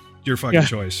don't. Your fucking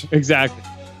choice. Exactly.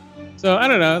 So, I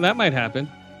don't know. That might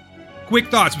happen. Quick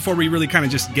thoughts before we really kind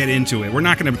of just get into it. We're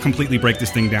not going to completely break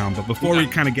this thing down, but before we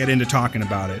kind of get into talking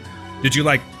about it, did you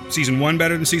like season 1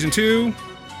 better than season 2?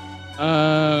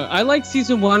 I liked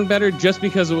season 1 better just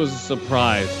because it was a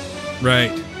surprise.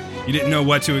 Right. You didn't know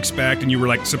what to expect, and you were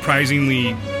like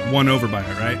surprisingly won over by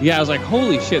it, right? Yeah, I was like,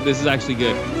 holy shit, this is actually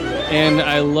good. And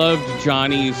I loved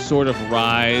Johnny's sort of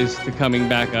rise to coming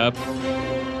back up.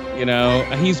 You know,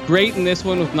 he's great in this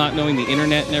one with not knowing the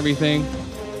internet and everything.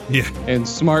 Yeah. And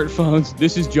smartphones.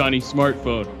 This is Johnny's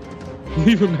smartphone.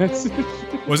 Leave a message.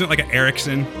 Wasn't it like an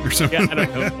Ericsson or something? Yeah, I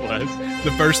don't know what it was.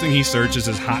 The first thing he searches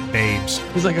is hot babes.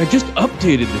 He's like, I just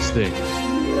updated this thing.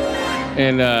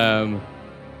 And,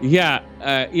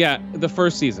 the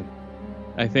first season.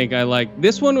 I think I like.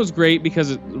 This one was great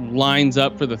because it lines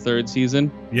up for the 3rd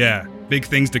season. Yeah, big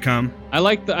things to come. I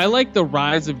like the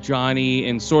rise of Johnny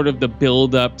and sort of the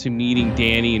build up to meeting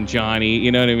Danny and Johnny.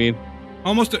 You know what I mean?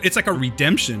 Almost, it's like a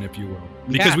redemption, if you will.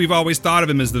 Because we've always thought of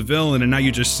him as the villain, and now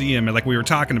you just see him, and like we were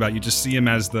talking about, you just see him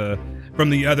as from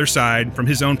the other side, from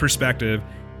his own perspective,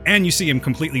 and you see him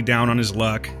completely down on his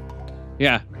luck.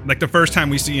 Yeah. Like the first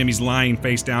time we see him, he's lying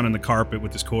face down in the carpet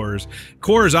with his Coors.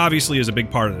 Coors obviously is a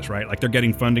big part of this, right? Like they're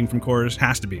getting funding from Coors.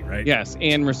 Has to be, right? Yes,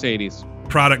 and Mercedes.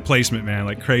 Product placement, man,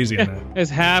 like crazy on that.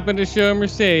 It's happened to show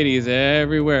Mercedes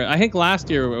everywhere. I think last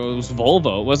year it was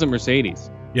Volvo. It wasn't Mercedes.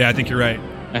 Yeah, I think you're right.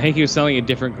 I think he was selling a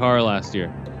different car last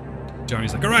year.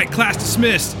 Johnny's like, all right, class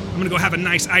dismissed. I'm going to go have a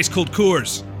nice ice-cold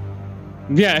Coors.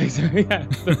 Yeah, yeah.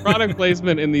 The product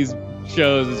placement in these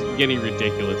shows is getting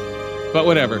ridiculous. But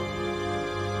whatever.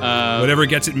 Whatever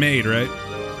gets it made, right?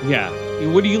 Yeah.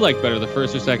 What do you like better, the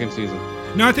first or second season?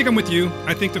 No, I think I'm with you.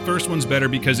 I think the first one's better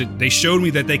because they showed me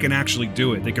that they can actually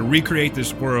do it. They can recreate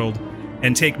this world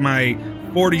and take my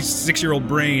 46-year-old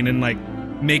brain and like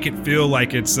make it feel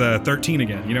like it's 13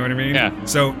 again. You know what I mean? Yeah.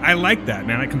 So I like that,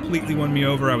 man. It completely won me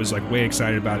over. I was like way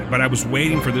excited about it, but I was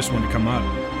waiting for this one to come up.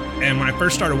 And when I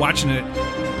first started watching it,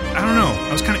 I don't know.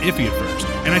 I was kind of iffy at first.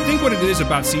 And I think what it is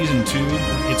about season 2,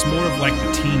 it's more of like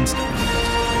the teen stuff.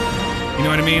 You know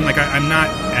what I mean? Like I'm not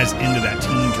as into that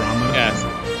teen drama. Yes.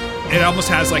 It almost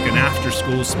has like an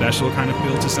after-school special kind of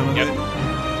feel to some of it.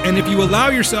 And if you allow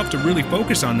yourself to really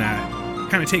focus on that, it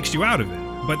kind of takes you out of it.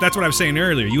 But that's what I was saying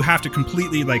earlier. You have to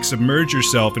completely like submerge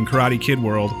yourself in Karate Kid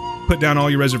world, put down all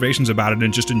your reservations about it,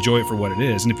 and just enjoy it for what it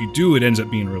is. And if you do, it ends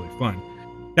up being really fun.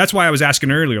 That's why I was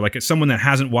asking earlier, like, it's someone that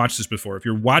hasn't watched this before. If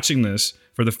you're watching this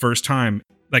for the first time,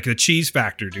 like, the cheese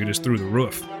factor, dude, is through the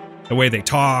roof. The way they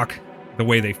talk, the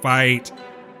way they fight,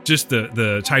 just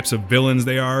the types of villains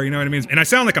they are, you know what I mean? And I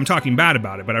sound like I'm talking bad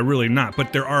about it, but I'm really not.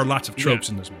 But there are lots of tropes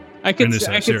in this movie. I could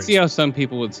see how some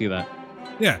people would see that.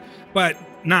 Yeah, but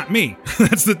not me.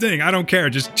 That's the thing. I don't care.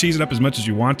 Just cheese it up as much as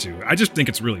you want to. I just think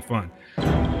it's really fun.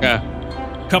 Yeah.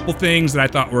 Couple things that I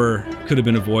thought could have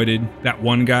been avoided. That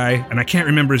one guy, and I can't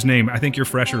remember his name. I think you're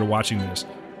fresher to watching this.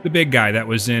 The big guy that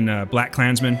was in Black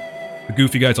Klansman. The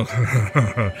goofy guy's like,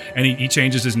 and he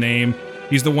changes his name.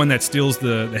 He's the one that steals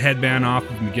the headband off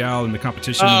of Miguel in the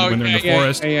competition when they're in the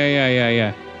forest.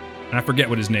 Yeah. And I forget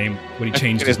what he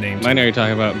changed his name to. I know you're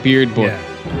talking about. Beard Boy.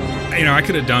 Yeah. You know, I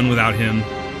could have done without him,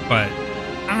 but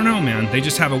I don't know, man. They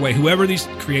just have a way. Whoever these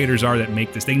creators are that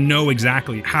make this, they know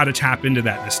exactly how to tap into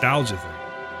that nostalgia thing.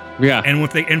 Yeah. And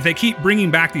if they keep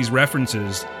bringing back these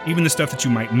references, even the stuff that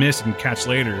you might miss and catch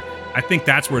later, I think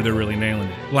that's where they're really nailing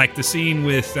it. Like the scene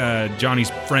with Johnny's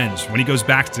friends, when he goes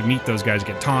back to meet those guys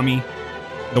again. Tommy,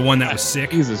 the one that was sick.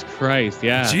 Jesus Christ,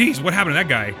 yeah. Jeez, what happened to that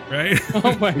guy, right?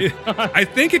 Oh my God. I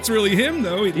think it's really him,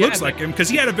 though. He looks like him, because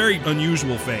he had a very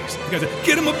unusual face. The guy said,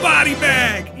 get him a body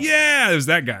bag! Yeah, it was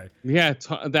that guy. Yeah,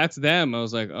 that's them. I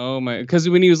was like, oh my... Because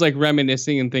when he was like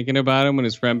reminiscing and thinking about him when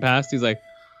his friend passed, he's like,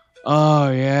 oh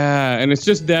yeah, and it's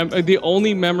just them. The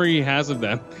only memory he has of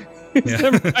them is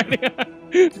them riding.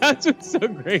 That's what's so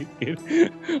great,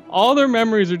 dude. All their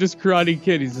memories are just Karate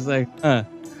Kid. He's just like,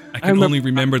 I can only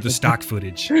remember the stock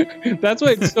footage. That's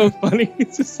why it's so funny.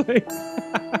 It's just like,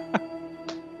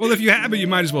 well, if you have it, you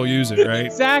might as well use it, right?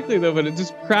 Exactly, though. But it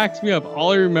just cracks me up.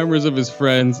 All he remembers of his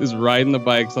friends is riding the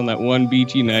bikes on that one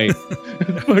beachy night.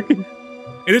 Fucking.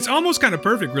 And it's almost kind of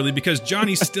perfect, really, because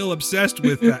Johnny's still obsessed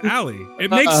with Allie.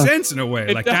 It makes sense in a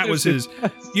way. Like, that was his...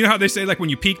 You know how they say, like, when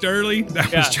you peaked early?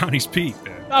 That was Johnny's peak.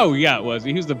 Oh, yeah, it was.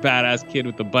 He was the badass kid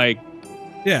with the bike.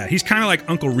 Yeah, he's kind of like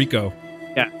Uncle Rico.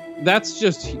 Yeah, that's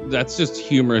just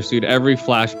humorous, dude. Every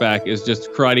flashback is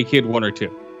just Karate Kid 1 or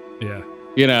 2. Yeah.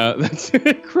 You know,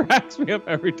 it cracks me up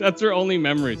every time. That's their only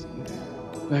memories.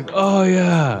 Like, oh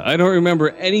yeah, I don't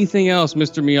remember anything else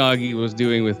Mr. Miyagi was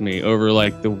doing with me over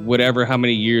like the whatever how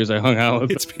many years I hung out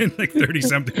with him. It's been like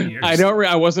 30-something years.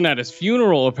 I wasn't at his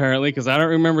funeral apparently because I don't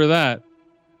remember that.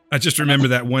 I just remember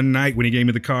that one night when he gave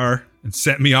me the car and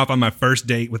sent me off on my first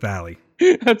date with Allie.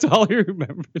 That's all he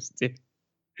remembers, dude.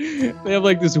 They have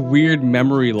like this weird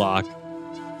memory lock.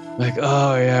 Like,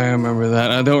 oh yeah, I remember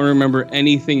that. I don't remember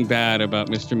anything bad about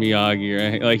Mr. Miyagi,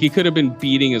 right? Like, he could have been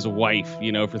beating his wife, you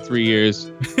know, for 3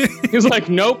 years. He was like,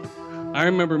 nope. I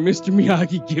remember Mr.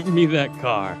 Miyagi giving me that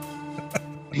car.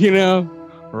 You know,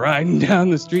 riding down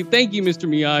the street. Thank you, Mr.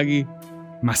 Miyagi.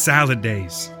 My salad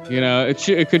days. You know,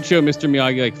 it could show Mr.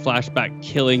 Miyagi, like, flashback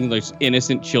killing those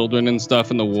innocent children and stuff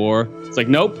in the war. It's like,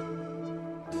 nope.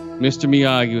 Mr.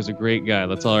 Miyagi was a great guy.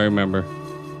 That's all I remember.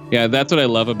 Yeah, that's what I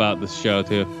love about this show,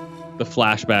 too. The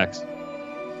flashbacks.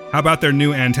 How about their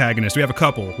new antagonist? We have a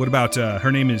couple. What about,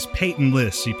 her name is Peyton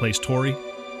List. She plays Tori.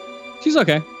 She's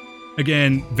okay.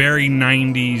 Again, very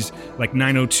 90s, like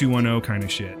 90210 kind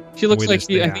of shit. She looks like,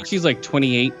 I think she's like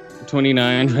 28,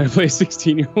 29, trying to play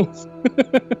 16-year-olds.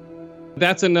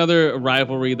 That's another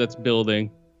rivalry that's building.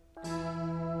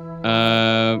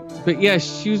 But yeah,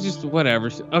 she was just whatever.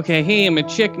 Okay, hey, I'm a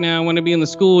chick now. I want to be in the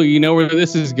school. You know where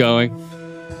this is going.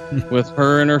 With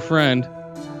her and her friend.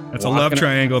 That's a love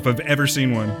triangle if I've ever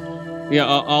seen one. Yeah,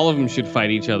 all of them should fight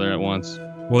each other at once.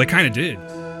 Well, they kind of did.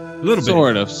 A little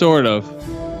bit. Sort of.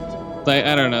 Like,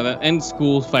 I don't know. That end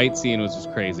school fight scene was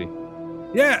just crazy.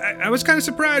 Yeah, I was kind of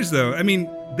surprised, though. I mean,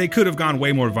 they could have gone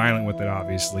way more violent with it,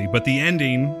 obviously. But the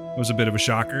ending was a bit of a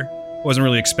shocker. Wasn't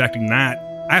really expecting that.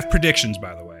 I have predictions,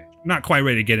 by the way. I'm not quite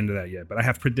ready to get into that yet, but I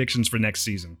have predictions for next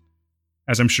season.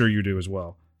 As I'm sure you do as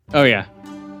well. Oh, yeah.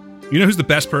 You know who's the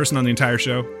best person on the entire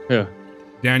show? Who?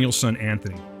 Daniel's son,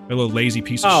 Anthony. A little lazy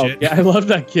piece of shit. Yeah, I love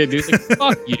that kid, dude. He's like,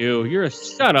 fuck you.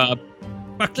 Shut up.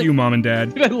 Fuck you, mom and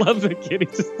dad. Dude, I love that kid.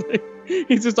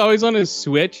 He's just always on his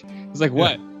Switch. He's like,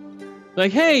 what? Yeah.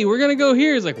 Like, hey, we're going to go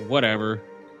here. He's like, whatever.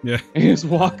 Yeah. And he just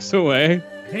walks away.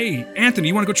 Hey, Anthony,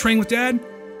 you want to go train with dad?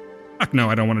 Fuck no,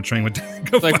 I don't want to train with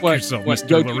dad. Go like, fuck yourself, Mr.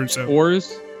 Go do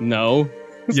chores? No.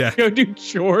 Yeah. Go do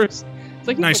chores. It's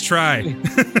like, nice try.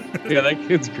 Yeah, that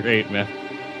kid's great, man.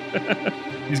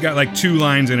 He's got like 2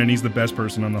 lines in it, and he's the best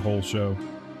person on the whole show.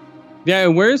 Yeah,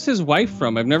 and where's his wife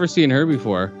from? I've never seen her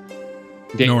before.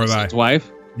 Nor have I. His wife?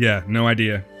 Yeah, no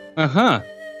idea. Uh-huh.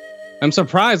 I'm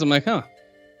surprised. I'm like, huh.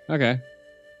 Okay.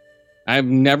 I've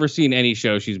never seen any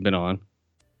show she's been on.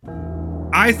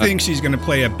 I think she's going to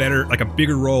play a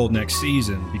bigger role next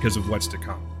season because of what's to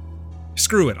come.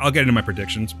 Screw it. I'll get into my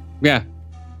predictions. Yeah.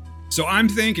 So I'm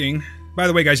thinking, by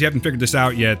the way, guys, you haven't figured this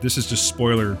out yet. This is just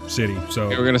spoiler city. So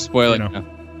Okay, we're going to spoil it know. now.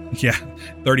 yeah,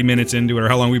 30 minutes into it or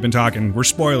how long we've been talking, we're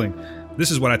spoiling.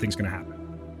 This is what I think is going to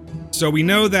happen. So we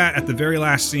know that at the very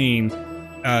last scene,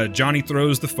 Johnny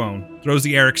throws the phone, throws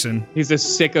the Ericsson. He's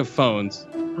just sick of phones.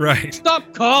 Right.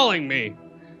 Stop calling me.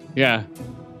 Yeah.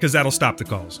 Because that'll stop the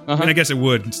calls. Uh-huh. And I guess it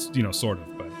would, sort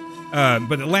of.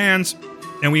 But it lands,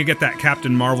 and we get that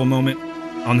Captain Marvel moment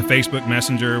on the Facebook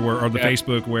Messenger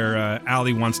Facebook where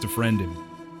Allie wants to friend him.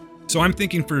 So I'm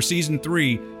thinking for season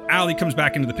 3, Allie comes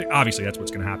back into the picture. Obviously, that's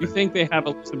what's going to happen. You think they have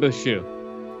Elizabeth Shue?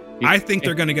 I think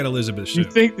they're going to get Elizabeth Shue.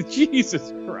 You think that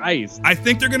Jesus Christ? I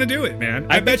think they're going to do it, man.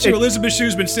 I bet you Elizabeth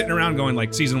Shue's been sitting around going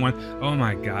like season 1, oh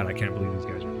my God, I can't believe these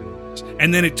guys are doing this.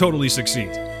 And then it totally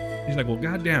succeeds. He's like, well,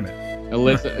 God damn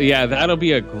it. Yeah, that'll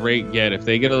be a great get if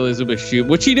they get Elizabeth Shue.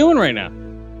 What's she doing right now?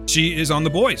 She is on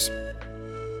The Boys.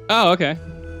 Oh, okay.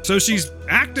 So she's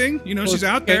acting, she's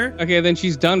out there. Okay, then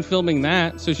she's done filming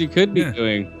that, so she could be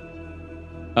doing.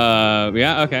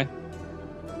 Yeah, okay.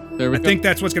 There we go. I think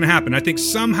that's what's going to happen. I think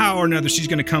somehow or another she's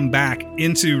going to come back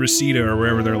into Reseda or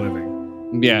wherever they're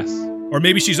living. Yes. Or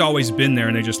maybe she's always been there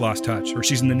and they just lost touch. Or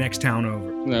she's in the next town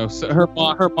over. No, so her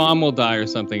mom will die or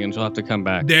something and she'll have to come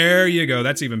back. There you go.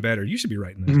 That's even better. You should be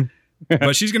writing this.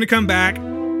 But she's going to come back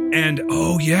and,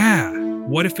 oh yeah,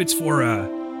 what if it's for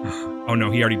oh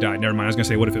no, he already died. Never mind. I was going to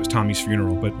say, what if it was Tommy's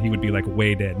funeral? But he would be like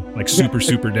way dead. Like super,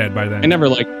 super dead by then. I never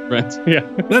liked Friends. Yeah.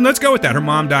 Then let's go with that. Her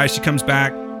mom dies. She comes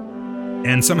back.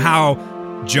 And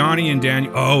somehow Johnny and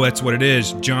Daniel, oh, that's what it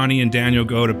is. Johnny and Daniel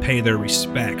go to pay their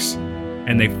respects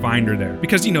and they find her there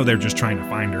because, they're just trying to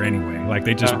find her anyway. Like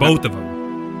they just, both of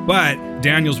them. But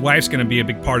Daniel's wife's going to be a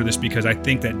big part of this because I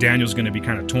think that Daniel's going to be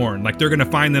kind of torn. Like they're going to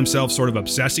find themselves sort of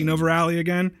obsessing over Allie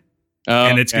again.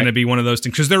 And it's going to be one of those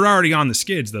things because they're already on the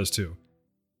skids, those two.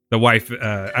 The wife,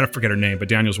 I don't forget her name, but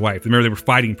Daniel's wife. Remember, they were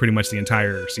fighting pretty much the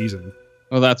entire season.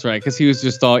 Oh, that's right. Because he was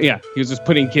just he was just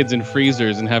putting kids in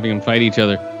freezers and having them fight each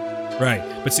other. Right.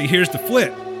 But see, here's the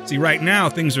flip. See, right now,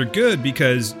 things are good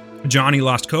because Johnny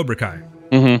lost Cobra Kai.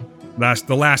 Mm-hmm.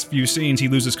 The last few scenes, he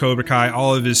loses Cobra Kai.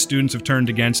 All of his students have turned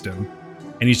against him.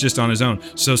 And he's just on his own.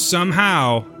 So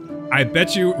somehow, I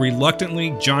bet you,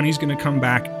 reluctantly, Johnny's going to come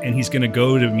back and he's going to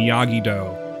go to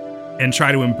Miyagi-Do and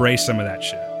try to embrace some of that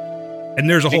shit. And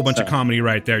there's a whole bunch of comedy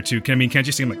right there, too. Can't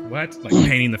you see him like, what? Like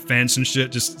painting the fence and shit?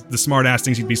 Just the smart-ass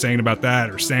things he'd be saying about that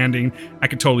or sanding. I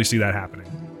could totally see that happening.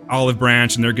 Olive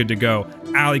Branch, and they're good to go.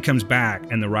 Allie comes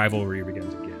back, and the rivalry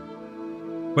begins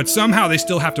again. But somehow they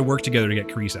still have to work together to get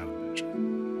Kreese out of the picture.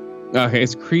 Okay,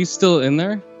 is Kreese still in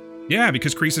there? Yeah,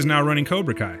 because Kreese is now running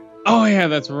Cobra Kai. Oh, yeah,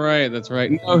 that's right.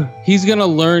 No, he's going to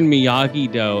learn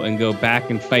Miyagi-Do and go back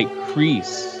and fight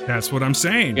Kreese. That's what I'm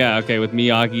saying. Yeah, okay, with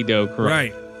Miyagi-Do, correct.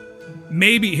 Right.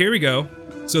 Maybe, here we go.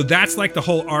 So that's like the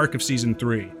whole arc of season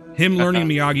 3. Him learning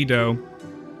Miyagi-Do.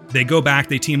 They go back,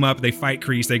 they team up, they fight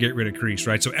Kreese, they get rid of Kreese,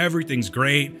 right? So everything's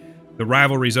great. The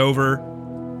rivalry's over.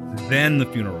 Then the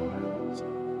funeral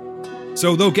happens.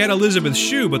 So they'll get Elizabeth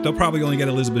Shue, but they'll probably only get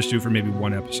Elizabeth Shue for maybe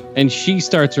one episode. And she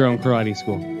starts her own karate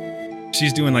school.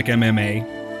 She's doing like MMA,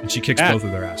 and she kicks both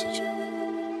of their asses.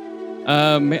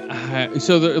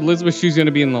 So Elizabeth Shue's going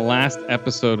to be in the last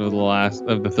episode of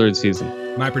the third season.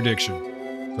 My prediction.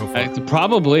 So far.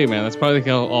 Probably, man. That's probably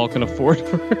how all can afford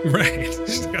her. Right.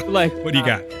 Like, what do you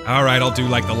got? All right, I'll do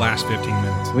like the last 15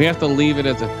 minutes. We have to leave it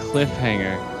as a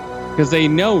cliffhanger because they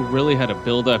know really how to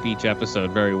build up each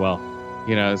episode very well.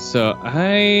 So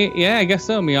I guess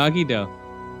so. Miyagi-Do.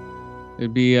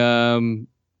 It'd be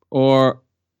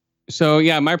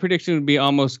my prediction would be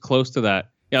almost close to that.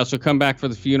 Yeah, she'll come back for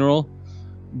the funeral,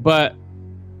 but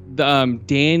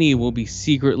Danny will be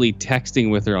secretly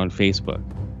texting with her on Facebook.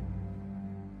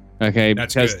 Okay,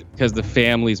 that's because the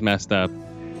family's messed up,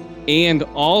 and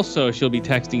also she'll be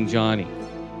texting Johnny.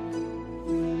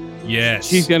 Yes,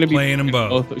 she's going to be playing them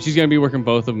both. She's going to be working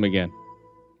both of them again.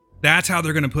 That's how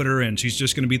they're going to put her in. She's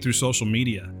just going to be through social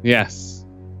media. Yes,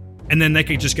 and then they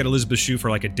could just get Elizabeth Shue for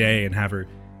like a day and have her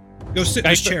go sit in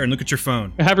this chair and look at your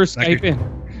phone. Have her Skype in.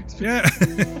 Yeah,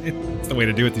 it's the way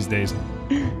to do it these days.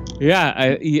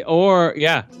 Yeah,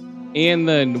 and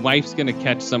the wife's going to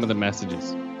catch some of the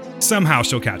messages. Somehow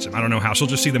she'll catch them. I don't know how. She'll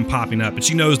just see them popping up. But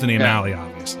she knows the name Allie,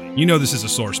 obviously. This is a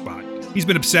sore spot. He's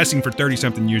been obsessing for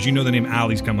 30-something years. The name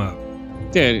Allie's come up.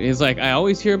 Dude, he's like, I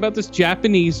always hear about this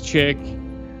Japanese chick.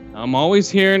 I'm always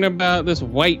hearing about this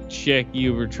white chick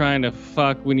you were trying to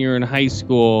fuck when you were in high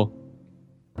school.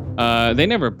 They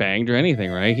never banged or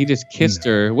anything, right? He just kissed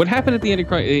her. What happened at the end of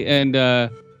Karate? And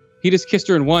he just kissed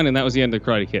her and won, and that was the end of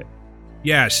Karate Kid.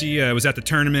 Yeah, she was at the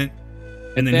tournament,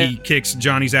 and then he kicks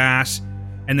Johnny's ass.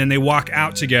 And then they walk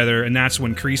out together, and that's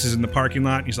when Kreese is in the parking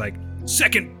lot. And he's like,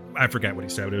 second I forget what he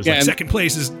said. But it was Yeah, like and- second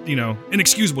place is,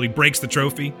 inexcusable. He breaks the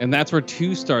trophy. And that's where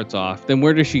 2 starts off. Then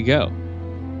where does she go?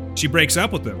 She breaks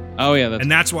up with him. Oh, yeah. That's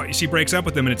And that's why she breaks up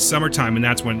with him, and it's summertime, and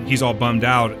that's when he's all bummed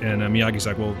out, and Miyagi's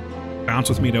like, well, bounce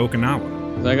with me to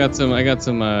Okinawa. I got some. I got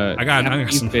some-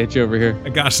 bitch over here. I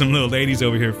got some little ladies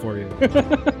over here for you.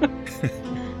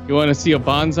 You want to see a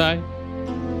bonsai?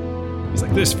 He's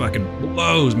like, this fucking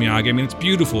blows, Miyagi. I mean, it's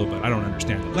beautiful, but I don't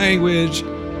understand the language.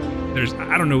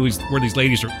 I don't know where these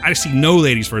ladies are. I see no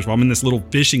ladies, first of all. I'm in this little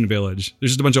fishing village.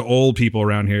 There's just a bunch of old people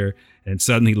around here, and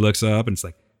suddenly he looks up, and it's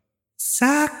like,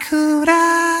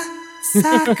 Sakura,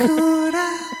 Sakura,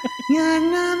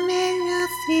 yaname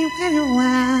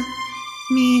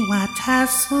mi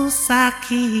watasu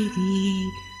sakiri.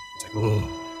 It's like,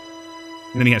 oh.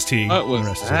 And then he has tea. What and the was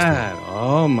rest is that?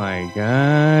 Oh my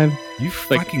god! history. You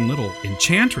fucking little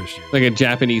enchantress, you. Like a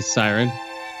Japanese siren.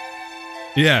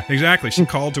 Yeah, exactly. She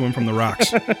called to him from the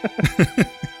rocks.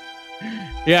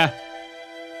 Yeah.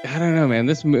 I don't know, man.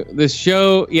 This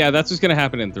show, yeah, that's what's gonna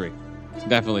happen in 3.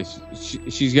 Definitely,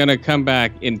 she's gonna come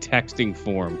back in texting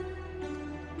form,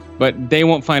 but they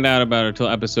won't find out about her till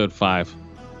episode 5.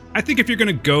 I think if you're going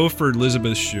to go for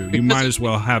Elizabeth Shue, you might as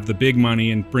well have the big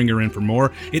money and bring her in for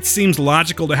more. It seems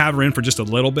logical to have her in for just a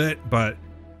little bit, but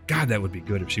God, that would be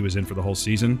good if she was in for the whole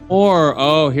season. Or,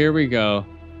 oh, here we go.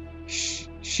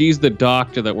 She's the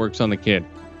doctor that works on the kid.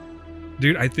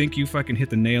 Dude, I think you fucking hit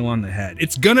the nail on the head.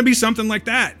 It's going to be something like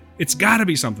that. It's got to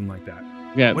be something like that.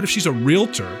 Yeah. What if she's a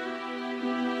realtor?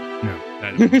 No.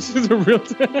 She's a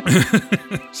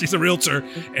realtor. She's a realtor,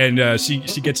 and she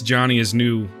gets Johnny his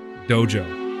new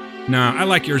dojo. Nah, I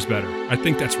like yours better. I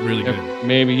think that's really good.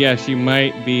 Maybe, yeah, she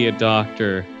might be a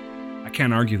doctor. I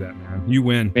can't argue that, man. You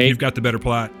win. Maybe. You've got the better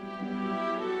plot.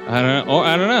 I don't know. Or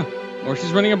I don't know. Or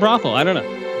she's running a brothel. I don't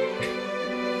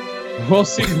know. We'll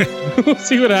see. We'll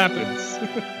see what happens.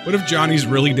 What if Johnny's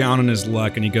really down on his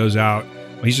luck and he goes out,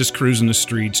 he's just cruising the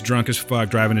streets, drunk as fuck,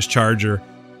 driving his Charger,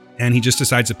 and he just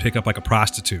decides to pick up like a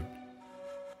prostitute.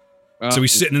 So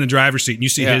he's sitting in the driver's seat, and you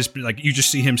see you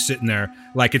just see him sitting there,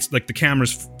 like it's like the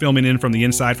camera's filming in from the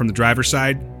inside, from the driver's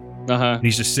side. And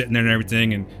he's just sitting there and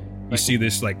everything, and you see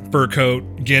this like fur coat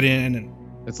get in, and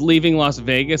it's Leaving Las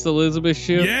Vegas, Elizabeth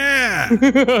Shue. Yeah,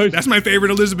 that's my favorite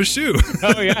Elizabeth Shue.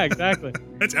 Oh yeah, exactly.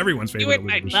 That's everyone's favorite.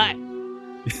 Elizabeth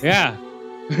Shue. Yeah,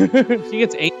 she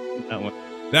gets 8 in that one.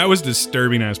 That was a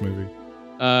disturbing ass movie.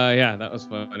 Yeah, that was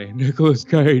funny. Nicolas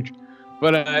Cage.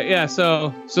 But yeah,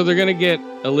 so they're gonna get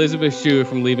Elizabeth Shue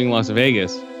from Leaving Las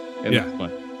Vegas. Yeah,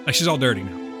 like she's all dirty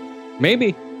now.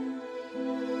 Maybe.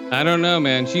 I don't know,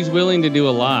 man. She's willing to do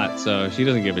a lot, so she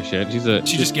doesn't give a shit.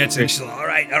 She just gets in. She's like, all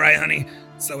right, honey.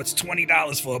 So it's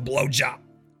 $20 for a blowjob.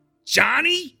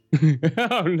 Johnny?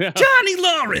 Oh no, Johnny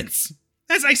Lawrence.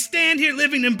 As I stand here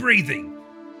living and breathing.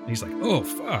 And he's like, oh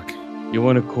fuck. You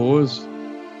want a cause?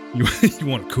 You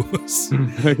want a course?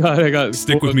 I got.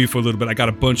 Stick with me for a little bit. I got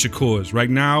a bunch of cores. Right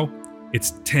now,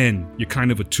 it's 10. You're kind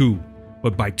of a 2.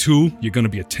 But by 2, you're going to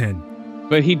be a 10.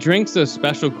 But he drinks those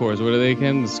special cores. What are they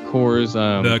again? This cores.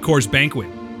 The Coors Banquet.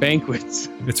 Banquets.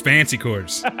 It's fancy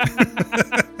cores.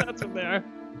 That's what they are.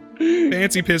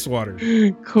 Fancy piss water.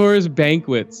 Coors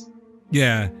Banquets.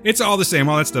 Yeah, it's all the same.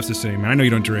 All that stuff's the same. I know you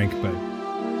don't drink, but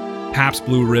Pabst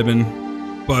Blue Ribbon,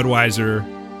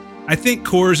 Budweiser. I think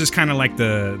Coors is kind of like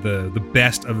the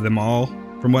best of them all,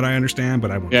 from what I understand,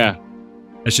 but I won't. Yeah.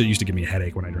 That shit used to give me a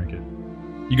headache when I drink it.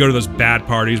 You go to those bad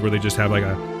parties where they just have like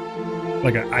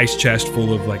an ice chest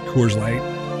full of like Coors Light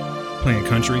playing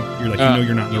country. You're like,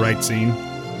 you're not in the right scene.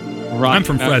 I'm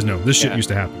from Fresno. This shit used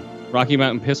to happen. Rocky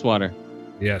Mountain piss water.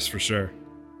 Yes, for sure.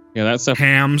 Yeah, that stuff.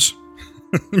 Hams.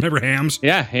 Remember Hams?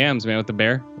 Yeah, Hams, man, with the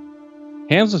bear.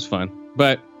 Hams was fun,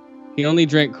 but he only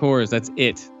drank Coors. That's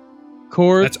it.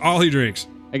 Coors. That's all he drinks.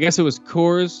 I guess it was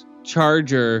Coors,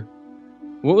 Charger.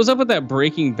 What was up with that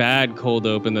Breaking Bad cold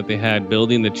open that they had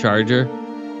building the Charger?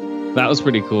 That was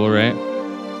pretty cool, right?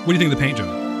 What do you think of the paint job?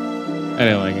 I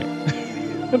didn't like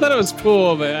it. I thought it was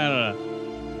cool, but I don't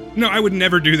know. No, I would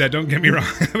never do that. Don't get me wrong.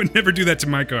 I would never do that to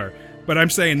my car. But I'm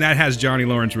saying that has Johnny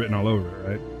Lawrence written all over it,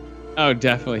 right? Oh,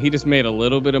 definitely. He just made a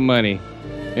little bit of money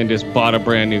and just bought a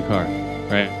brand new car,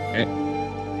 right?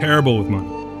 Terrible with money.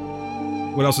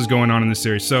 What else is going on in this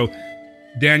series? So,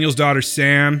 Daniel's daughter,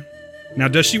 Sam. Now,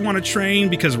 does she want to train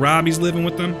because Robbie's living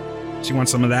with them? She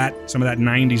wants some of that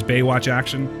 90s Baywatch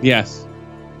action? Yes.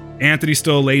 Anthony's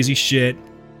still a lazy shit.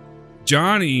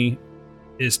 Johnny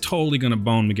is totally going to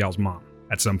bone Miguel's mom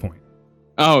at some point.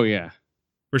 Oh, yeah.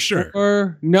 For sure.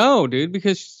 Or no, dude,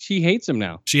 because she hates him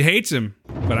now. She hates him,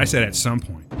 but I said at some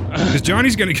point. Because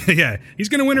Johnny's going to, he's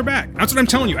going to win her back. That's what I'm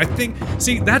telling you. I think,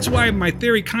 see, that's why my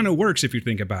theory kind of works if you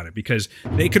think about it, because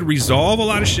they could resolve a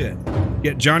lot of shit.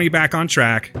 Get Johnny back on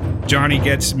track. Johnny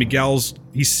gets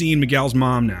he's seen Miguel's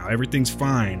mom now. Everything's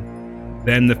fine.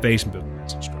 Then the Facebook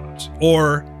message drops.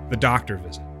 Or the doctor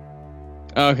visit.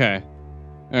 Okay.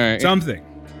 All right. Something.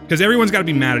 Because everyone's got to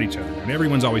be mad at each other. And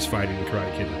everyone's always fighting the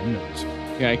Karate Kid. Who knows?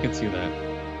 Yeah, I can see that.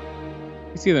 I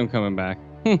can see them coming back.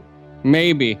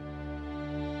 Maybe.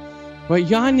 But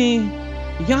Yanni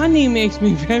makes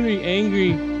me very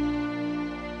angry.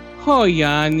 Oh,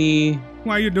 Yanni.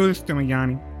 Why you do this to me,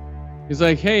 Yanni? He's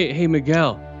like, hey,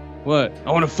 Miguel. What?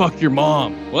 I want to fuck your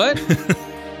mom. What?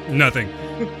 Nothing.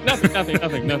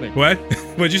 Nothing. What?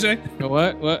 What'd you say?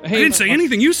 What? Hey, I didn't say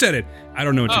anything. You said it. I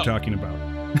don't know what you're talking about.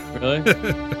 Really?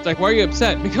 It's like, why are you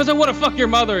upset? Because I want to fuck your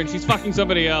mother and she's fucking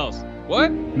somebody else.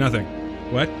 What? Nothing.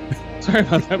 What? Sorry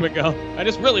about that, Miguel. I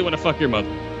just really want to fuck your mother.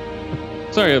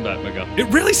 Sorry about that, Miguel.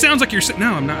 It really sounds like you're saying...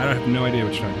 No, I'm not. I have no idea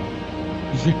what you're talking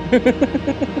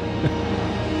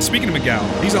about. Speaking of Miguel,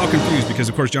 he's all confused because,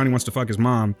 of course, Johnny wants to fuck his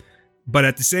mom. But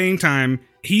at the same time,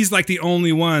 he's like the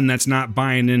only one that's not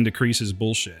buying into Kreese's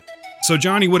bullshit. So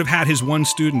Johnny would have had his one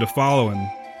student to follow him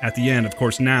at the end. Of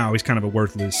course, now he's kind of a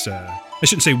worthless... I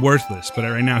shouldn't say worthless, but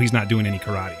right now he's not doing any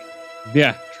karate.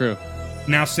 Yeah, true.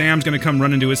 Now Sam's going to come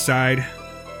running to his side.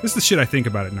 This is the shit I think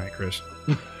about at night, Chris.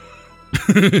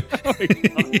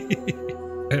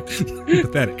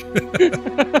 Pathetic.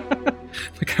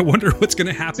 Like, I wonder what's going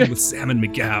to happen with Sam and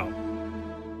Miguel.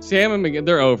 Sam and Miguel,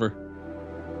 they're over.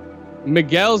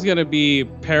 Miguel's going to be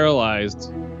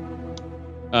paralyzed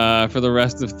for the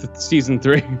rest of season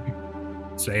 3.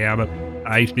 Sam,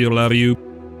 I still love you.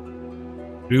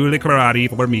 Do the karate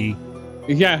for me.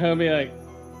 Yeah, he'll be like,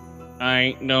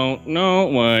 I don't know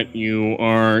what you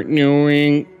are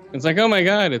doing. It's like, oh my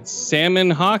god, it's Salmon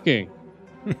Hawking.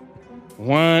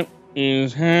 What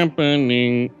is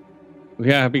happening?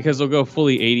 Yeah, because he'll go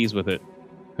fully 80s with it.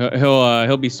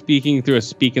 He'll be speaking through a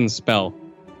speak and spell.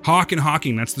 Hawk and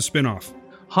Hawking, that's the spinoff.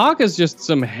 Hawk is just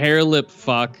some hair lip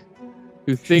fuck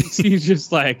who thinks he's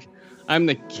just like, I'm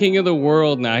the king of the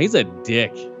world now. He's a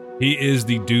dick. He is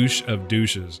the douche of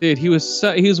douches. Dude, he was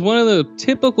one of the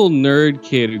typical nerd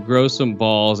kid who grows some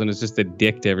balls and is just a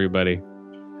dick to everybody.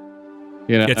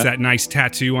 You know, gets that nice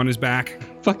tattoo on his back.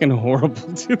 Fucking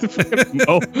horrible, dude. The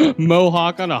fucking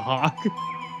mohawk on a hawk.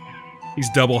 He's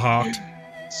double hawked.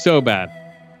 So bad.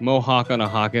 Mohawk on a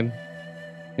hawkin.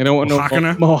 I don't want no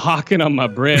Mohawkina? mohawkin on my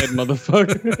bread,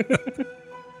 motherfucker.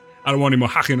 I don't want any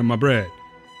mohawking on my bread.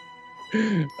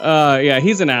 Yeah,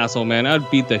 he's an asshole, man. I'd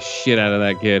beat the shit out of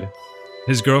that kid.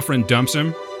 His girlfriend dumps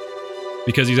him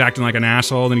because he's acting like an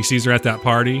asshole. Then he sees her at that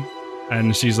party,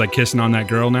 and she's like kissing on that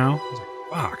girl now. He's like,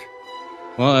 fuck.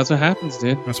 Well, that's what happens,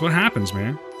 dude. That's what happens,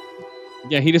 man.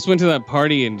 Yeah, he just went to that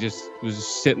party and just was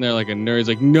just sitting there like a nerd. He's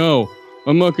like, no,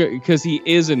 I'm not gonna, because he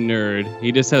is a nerd.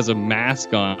 He just has a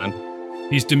mask on.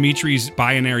 He's Dimitri's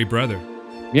binary brother.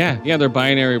 Yeah, they're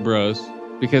binary bros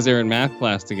because they're in math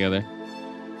class together.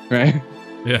 Right?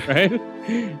 Yeah. Right?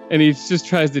 And he just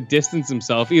tries to distance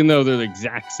himself, even though they're the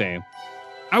exact same.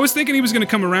 I was thinking he was going to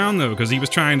come around, though, because he was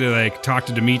trying to, like, talk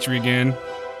to Dimitri again.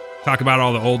 Talk about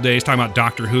all the old days, talking about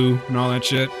Doctor Who and all that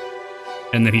shit.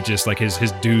 And then he just, like, his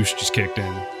douche just kicked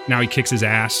in. Now he kicks his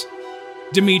ass.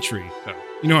 Dimitri. Oh,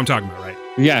 you know what I'm talking about, right?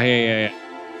 Yeah.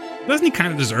 Doesn't he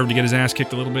kind of deserve to get his ass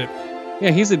kicked a little bit?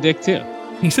 Yeah, he's a dick, too.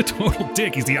 He's a total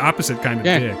dick. He's the opposite kind of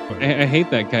dick. But I hate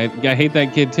that guy. Yeah, I hate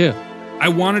that kid, too. I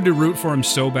wanted to root for him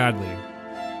so badly,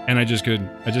 and I just couldn't.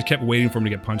 I just kept waiting for him to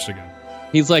get punched again.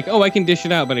 He's like, oh, I can dish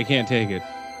it out, but I can't take it.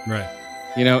 Right.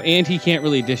 You know, and he can't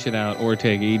really dish it out or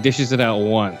take it. He dishes it out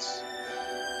once,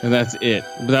 and that's it.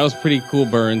 But that was pretty cool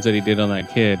burns that he did on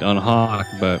that kid, on Hawk,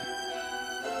 but,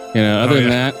 you know, other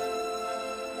than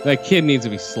that kid needs to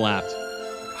be slapped.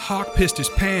 Hawk pissed his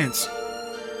pants.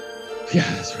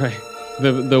 Yeah, that's right.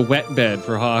 The wet bed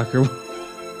for Hawk, or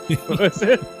what was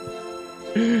it?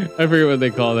 I forget what they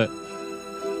called it.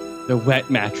 The wet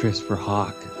mattress for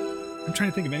Hawk. I'm trying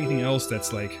to think of anything else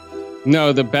that's like...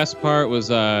 No, the best part was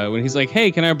when he's like, hey,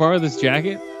 can I borrow this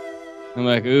jacket? I'm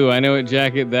like, ooh, I know what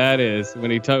jacket that is. When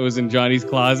he was in Johnny's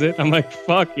closet, I'm like,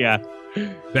 fuck yeah.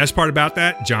 Best part about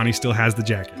that, Johnny still has the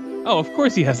jacket. Oh, of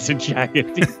course he has the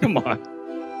jacket. Dude, come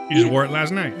on. He just wore it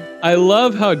last night. I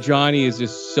love how Johnny is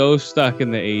just so stuck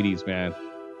in the 80s, man.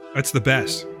 That's the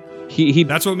best. He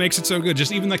That's what makes it so good.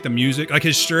 Just even like the music, like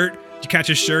his shirt. Did you catch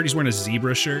his shirt? He's wearing a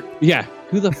zebra shirt. Yeah.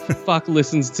 Who the fuck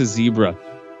listens to Zebra?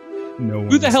 No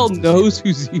one. Who the hell knows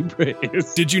who Zebra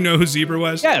is? Did you know who Zebra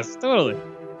was? Yes, totally.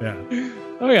 Yeah.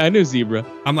 Oh yeah, I knew Zebra.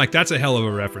 I'm like, that's a hell of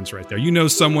a reference right there. You know,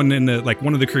 someone in the, like,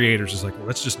 one of the creators is like, well,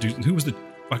 let's just do, who was the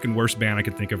fucking worst band I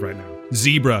could think of right now?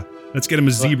 Zebra. Let's get him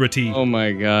a Zebra tee. Oh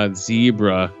my god,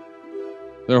 Zebra.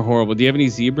 They're horrible. Do you have any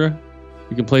Zebra?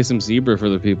 You can play some Zebra for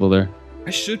the people there. I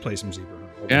should play some Zebra.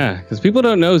 Yeah, because people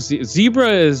don't know Zebra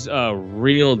is a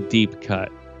real deep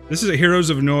cut. This is a Heroes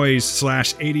of Noise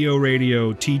 / ADO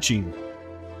Radio teaching.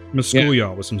 I'm gonna school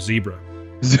y'all with some Zebra.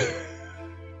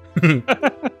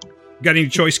 Got any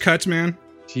choice cuts, man?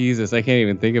 Jesus, I can't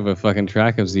even think of a fucking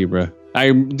track of Zebra. I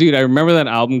remember that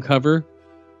album cover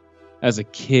as a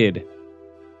kid.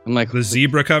 I'm like, the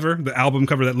Zebra cover, the album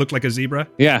cover that looked like a zebra.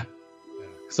 Yeah.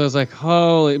 So I was like,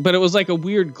 holy, but it was like a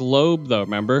weird globe though,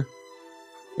 remember?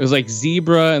 It was like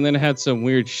zebra and then it had some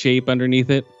weird shape underneath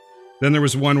it. Then there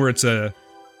was one where it's a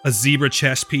zebra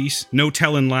chess piece, no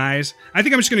telling lies. I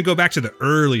think I'm just going to go back to the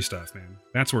early stuff, man.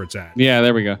 That's where it's at. Yeah,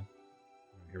 there we go.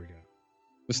 Here we go.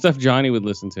 The stuff Johnny would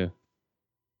listen to.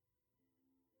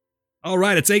 All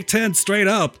right, it's 8:10 straight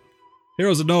up.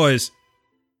 Heroes of Noise.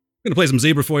 I'm going to play some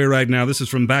Zebra for you right now. This is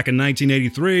from back in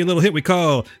 1983. A little hit we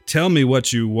call Tell Me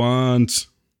What You Want.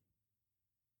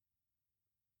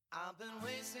 I've been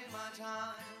wasting my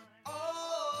time.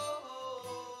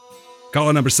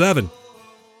 Caller number 7.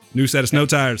 New set of snow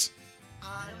tires.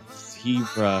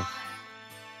 Zebra.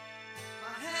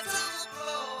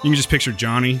 You can just picture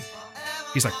Johnny.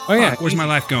 He's like, Oh, yeah. where's my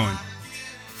life going?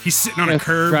 He's sitting on a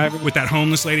curb driving- with that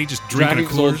homeless lady just drinking a Driving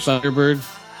his old Coors.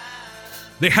 Thunderbird.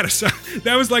 They had a shot.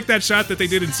 That was like that shot that they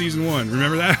did in season 1.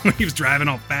 Remember that? When he was driving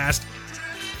all fast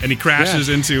and he crashes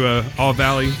into All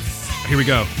Valley. Here we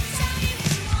go.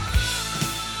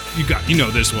 You know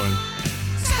this one.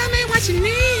 Tell me what you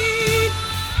need.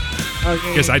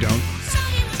 Okay. Guess I don't.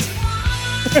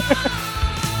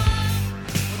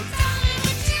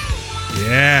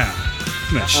 Yeah.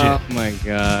 Isn't that shit? Oh my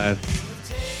god.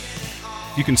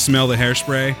 You can smell the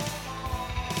hairspray.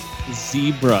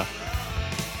 Zebra.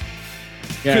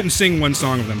 Yeah. Couldn't sing one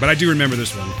song of them, but I do remember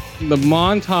this one. The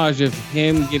montage of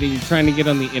him trying to get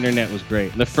on the internet was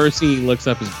great. The first thing he looks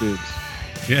up is boobs.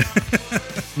 Yeah.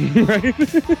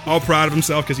 Right? All proud of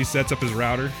himself because he sets up his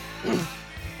router.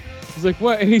 He's like,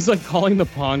 what? And he's like calling the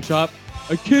pawn shop.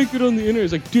 I can't get on the internet.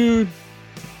 He's like, dude,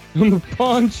 I'm a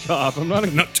pawn shop. I'm not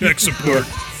a Not tech support.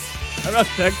 I'm not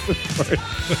tech support.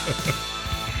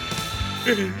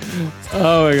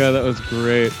 Oh my god, that was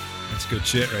great. That's good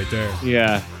shit right there.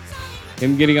 Yeah.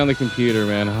 Him getting on the computer,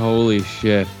 man. Holy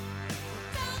shit.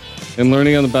 And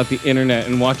learning about the internet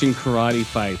and watching karate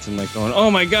fights and like going, oh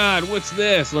my god, what's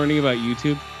this? Learning about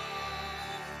YouTube.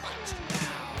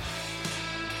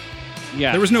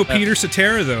 Yeah. There was no Peter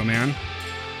Cetera though, man.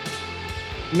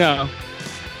 No.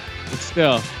 But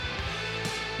still.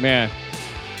 Man.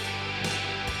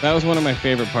 That was one of my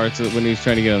favorite parts of when he was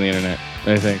trying to get on the internet,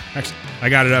 I think. Actually, I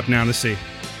got it up now. Let's see.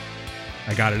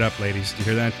 I got it up, ladies. Do you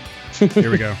hear that? Here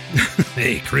we go.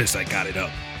 Hey, Chris, I got it up.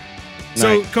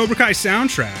 So, Nice. Cobra Kai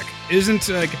soundtrack isn't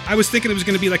like, I was thinking it was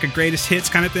going to be like a greatest hits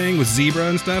kind of thing with Zebra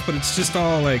and stuff, but it's just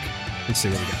all like, let's see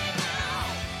what we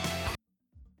got.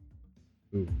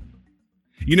 Ooh.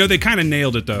 You know, they kind of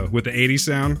nailed it though with the 80s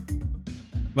sound.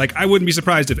 Like, I wouldn't be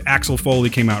surprised if Axel Foley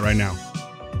came out right now.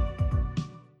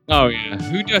 Oh yeah.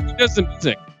 Who does the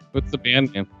music? What's the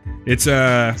band name? It's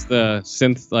It's the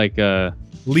synth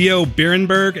Leo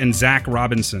Birenberg and Zach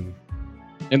Robinson.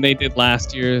 and they did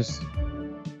last year's.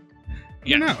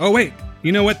 Yeah. No. Oh wait.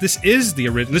 You know what? This is the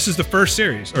original. This is the first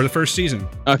series or the first season.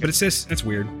 Okay. But it says that's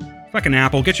weird. Fucking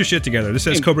Apple, get your shit together. This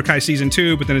says Cobra Kai season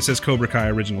 2, but then it says Cobra Kai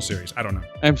original series. I don't know.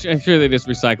 I'm sure they just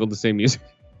recycled the same music.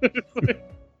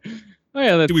 Oh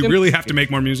yeah, that Do we really have to make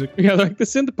more music? Yeah, like the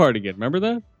synth part again. Remember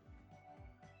that?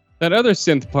 That other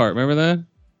synth part. Remember that?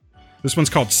 This one's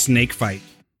called Snake Fight.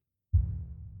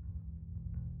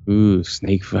 Ooh,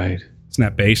 snake fight. It's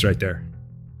that bass right there.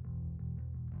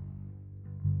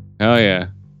 Oh yeah.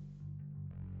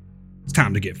 It's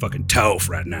time to get fucking tough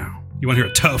right now. You want to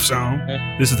hear a tough song?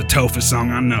 Okay. This is the toughest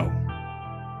song I know.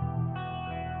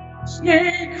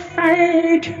 Snake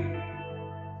fight.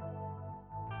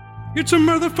 It's a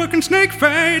motherfucking snake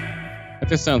fight. That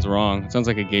just sounds wrong. It sounds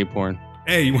like a gay porn.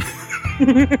 Hey,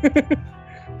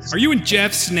 are you and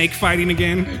Jeff snake fighting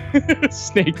again?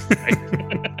 Snake fight.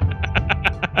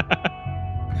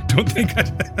 Don't think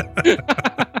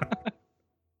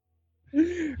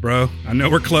Bro, I know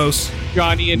we're close.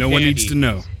 Johnny and No Danny. one needs to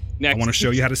know. Next I want to show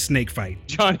you how to snake fight.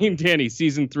 Johnny and Danny,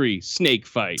 season 3, snake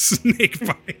fight. Snake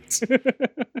fight. We're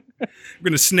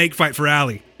going to snake fight for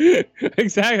Allie.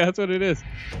 Exactly, that's what it is.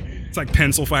 It's like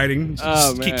pencil fighting. Oh,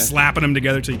 Just keep man. slapping them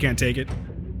together till you can't take it.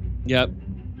 Yep.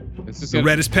 It's just The gonna-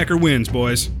 reddest pecker wins,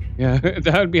 boys. Yeah,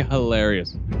 that would be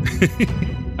hilarious.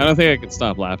 I don't think I could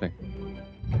stop laughing.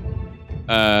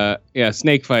 Yeah,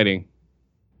 snake fighting.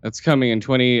 That's coming in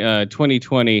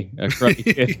 2020 Karate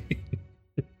Kid.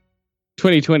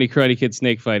 2020 Karate Kid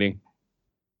snake fighting.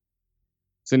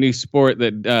 It's a new sport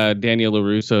that Daniel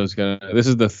LaRusso is going to... This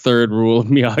is the third rule of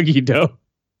Miyagi-Do.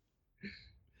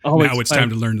 Now it's time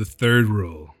to learn the third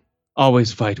rule.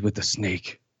 Always fight with the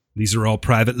snake. These are all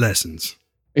private lessons.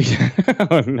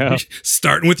 Oh, no.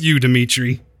 Starting with you,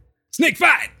 Dimitri. Snake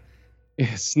fight!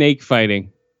 Yeah, snake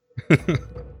fighting.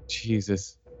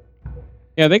 Jesus.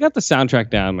 Yeah, they got the soundtrack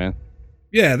down, man.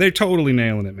 Yeah, they're totally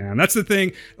nailing it, man. That's the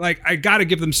thing. Like, I gotta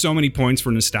give them so many points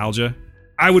for nostalgia.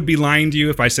 I would be lying to you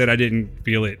if I said I didn't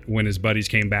feel it when his buddies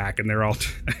came back and they're all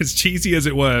as cheesy as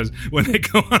it was when they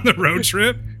go on the road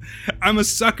trip. I'm a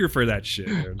sucker for that shit,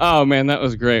 dude. Oh, man, that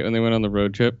was great when they went on the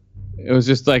road trip. It was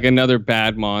just like another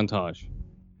bad montage.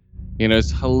 You know,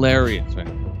 it's hilarious, man.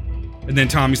 And then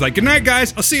Tommy's like, good night,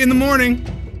 guys. I'll see you in the morning.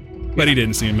 But he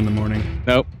didn't see him in the morning.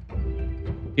 Nope.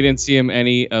 He didn't see him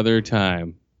any other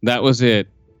time. That was it.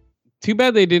 Too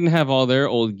bad they didn't have all their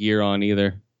old gear on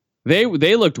either. They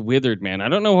looked withered, man. I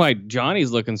don't know why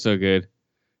Johnny's looking so good.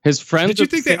 His friends... Did you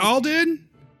think they all did?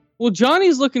 Well,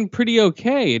 Johnny's looking pretty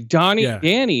okay.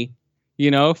 Danny,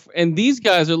 you know, and these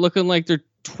guys are looking like they're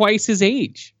twice his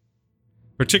age.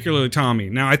 Particularly Tommy.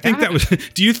 Now, I think that was...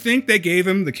 Do you think they gave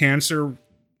him the cancer,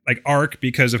 like, arc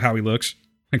because of how he looks?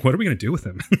 Like, what are we going to do with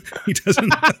him? He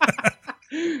doesn't...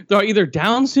 They're either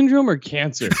Down syndrome or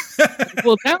cancer.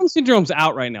 Well, Down syndrome's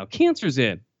out right now. Cancer's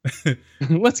in.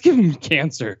 Let's give him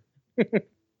cancer.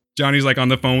 Johnny's like on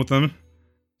the phone with them.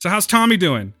 So how's Tommy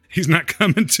doing? He's not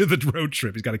coming to the road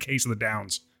trip. He's got a case of the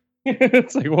Downs.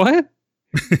 It's like, what?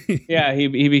 Yeah, he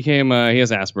became, he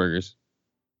has Asperger's.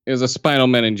 It was a spinal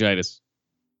meningitis.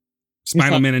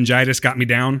 Spinal meningitis got me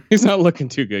down. He's not looking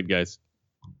too good, guys.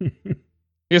 He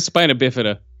has spina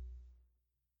bifida.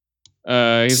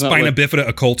 Spina bifida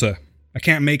occulta. I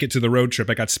can't make it to the road trip.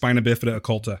 I got spina bifida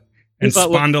occulta and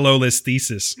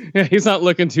spondylolisthesis. Yeah, he's not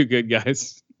looking too good,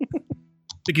 guys.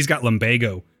 I think he's got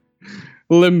lumbago.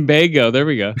 Lumbago. There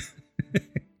we go.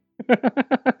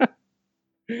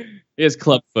 He has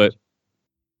clubfoot.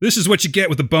 This is what you get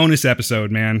with a bonus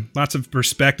episode, man. Lots of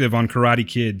perspective on Karate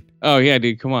Kid. Oh, yeah,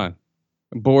 dude. Come on.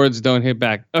 Boards don't hit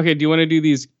back. Okay, do you want to do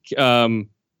these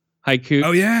haiku?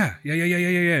 Oh, yeah.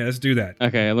 Yeah. Let's do that.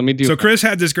 Okay, let me do... So Chris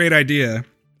had this great idea.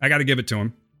 I got to give it to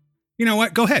him. You know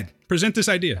what? Go ahead. Present this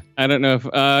idea. I don't know if...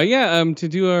 to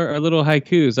do our little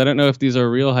haikus. I don't know if these are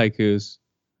real haikus,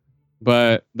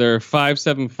 but they're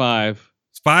 575.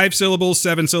 5 syllables,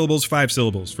 7 syllables, 5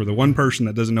 syllables for the one person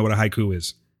that doesn't know what a haiku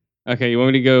is. Okay, you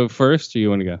want me to go first or you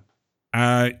want to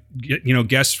go?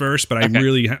 Guess first, but Okay.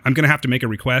 I'm going to have to make a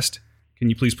request. Can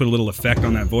you please put a little effect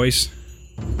on that voice?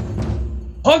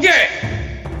 Okay!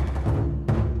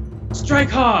 Strike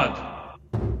hard!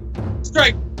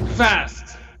 Strike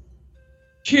fast!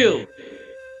 Kill!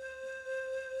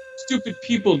 Stupid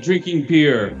people drinking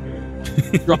beer.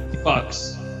 Drunk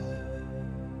fucks.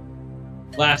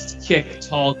 Last kick,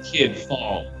 tall kid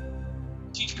fall.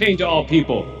 Teach pain to all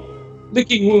people.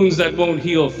 Licking wounds that won't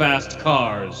heal fast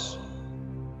cars.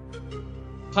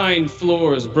 Pine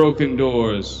floors, broken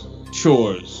doors,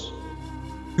 chores.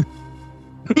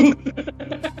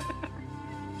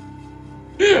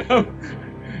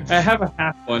 I have a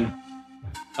half one.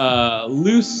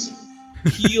 Loose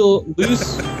feel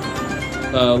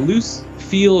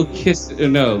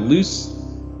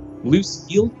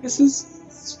kisses.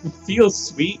 Feel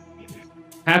sweet.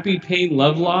 Happy pain,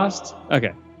 love lost.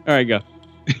 Okay, all right, go.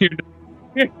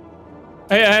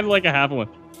 I had like a half one.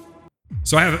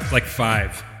 So I have like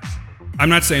 5. I'm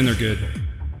not saying they're good,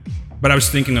 but I was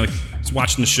thinking, like, I was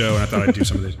watching the show and I thought I'd do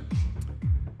some of these.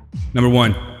 Number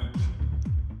 1,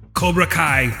 Cobra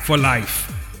Kai for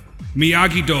life.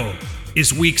 Miyagi-Do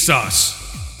is weak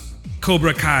sauce.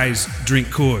 Cobra Kai's drink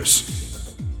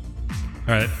Coors.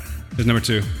 All right, here's number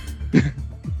 2.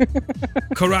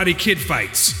 Karate Kid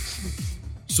fights.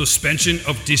 Suspension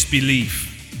of disbelief.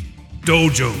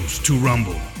 Dojos to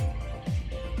rumble.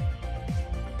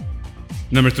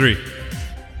 Number 3.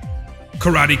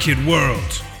 Karate Kid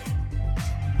World.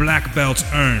 Black belts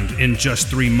earned in just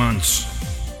 3 months.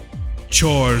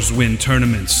 Chores win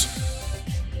tournaments.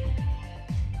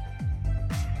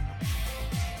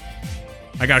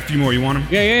 I got a few more. You want them?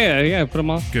 Yeah. Put them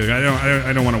on. Good.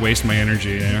 I don't want to waste my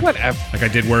energy. You know? Whatever. Like I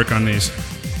did work on these.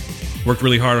 Worked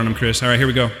really hard on them, Chris. All right, here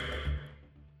we go.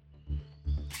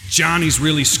 Johnny's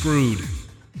really screwed.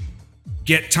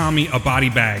 Get Tommy a body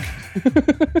bag.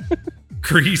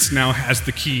 Grease now has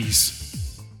the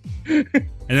keys. And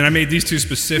then I made these 2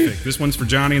 specific. This one's for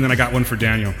Johnny, and then I got one for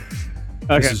Daniel.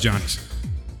 Okay. This is Johnny's.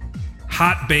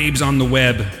 Hot babes on the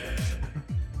web.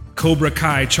 Cobra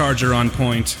Kai charger on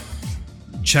point.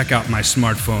 Check out my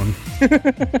smartphone.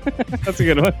 That's a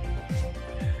good one.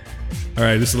 All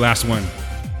right, this is the last one.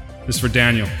 This is for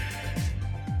Daniel.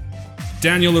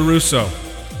 Daniel LaRusso.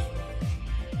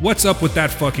 What's up with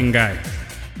that fucking guy?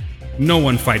 No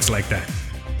one fights like that.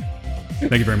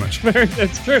 Thank you very much.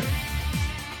 That's true.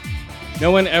 No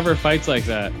one ever fights like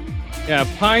that. Yeah,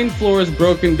 pine floors,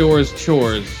 broken doors,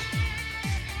 chores.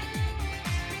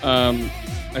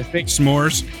 I think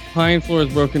S'mores. pine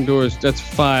floors, broken doors. That's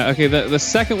 5. Okay, the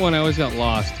second one I always got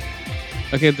lost.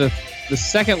 Okay, the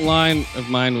second line of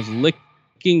mine was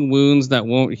licking wounds that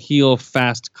won't heal,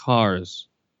 fast cars.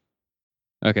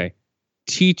 Okay,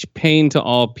 teach pain to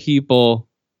all people.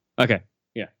 Okay,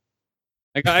 yeah,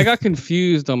 I got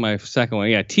confused on my second one.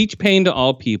 Yeah, teach pain to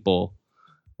all people.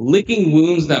 Licking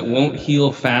wounds that won't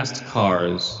heal, fast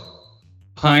cars.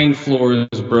 Pine floors,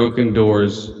 broken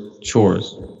doors,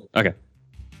 chores. Okay.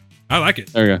 I like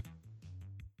it. There we go.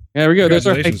 Yeah, there we go. There's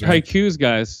our Congratulations, man. haikus,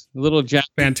 guys. A little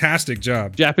Fantastic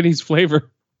job. Japanese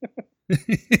flavor.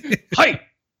 Hi.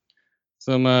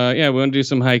 Some, we want to do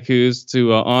some haikus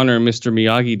to honor Mr.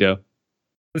 Miyagi-Do.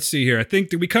 Let's see here.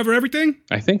 Did we cover everything?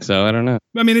 I think so. I don't know.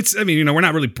 I mean, we're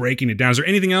not really breaking it down. Is there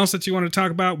anything else that you want to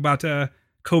talk about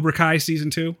Cobra Kai season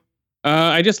 2?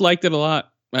 I just liked it a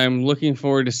lot. I'm looking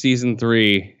forward to season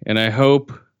 3, and I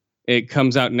hope it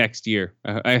comes out next year.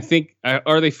 I think,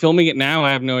 are they filming it now?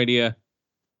 I have no idea.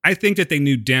 I think that they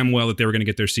knew damn well that they were going to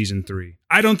get their season 3.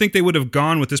 I don't think they would have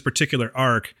gone with this particular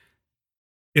arc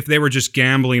if they were just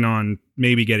gambling on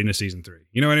maybe getting a season 3.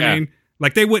 You know what I mean?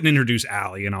 Like, they wouldn't introduce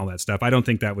Ali and all that stuff. I don't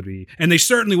think that would be... And they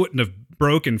certainly wouldn't have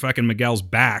broken fucking Miguel's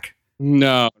back.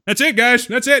 No. That's it, guys.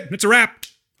 That's it. It's a wrap.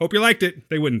 Hope you liked it.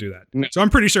 They wouldn't do that. No. So I'm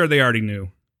pretty sure they already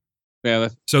knew. Yeah.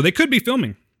 So they could be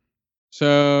filming.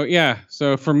 So, yeah.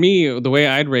 So for me, the way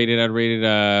I'd rate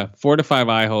it 4 to 5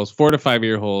 eye holes, 4 to 5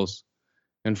 ear holes,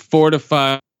 and 4 to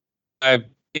 5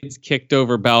 kids kicked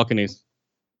over balconies.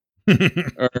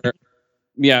 Or,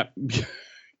 yeah.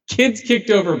 Kids kicked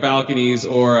over balconies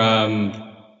or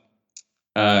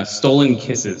stolen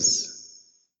kisses.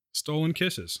 Stolen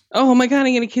kisses. Oh my God,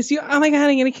 I'm going to kiss you. Oh my God,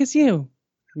 I'm going to kiss you.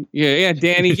 Yeah,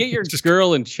 Danny, get your Just-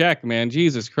 girl in check, man.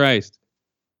 Jesus Christ.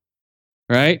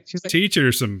 Right? She's like, Teach her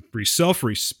some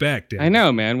self-respect. I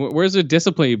know, man. Where's the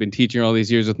discipline you've been teaching all these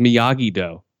years with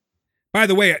Miyagi-Do? By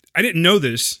the way, I didn't know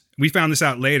this. We found this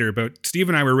out later, but Steve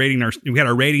and I were we had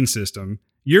our rating system.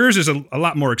 Yours is a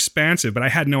lot more expansive, but I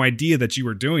had no idea that you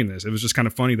were doing this. It was just kind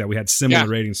of funny that we had similar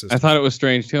rating systems. I thought it was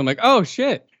strange too. I'm like, oh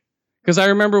shit. Because I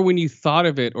remember when you thought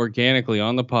of it organically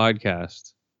on the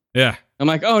podcast. Yeah. I'm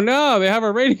like, oh no, they have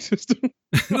a rating system.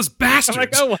 Those bastards. I'm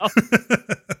like, oh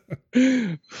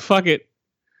well. Fuck it.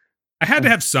 I had to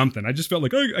have something. I just felt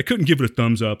like I couldn't give it a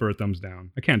thumbs up or a thumbs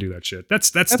down. I can't do that shit. That's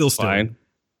still fine.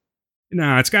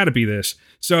 No, it's got to be this.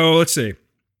 So let's see.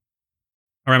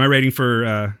 All right, my rating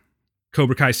for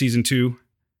Cobra Kai season 2.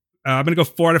 I'm gonna go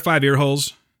 4 out of 5 ear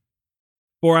holes,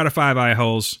 4 out of 5 eye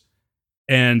holes,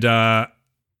 and I'm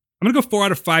gonna go 4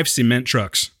 out of 5 cement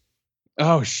trucks.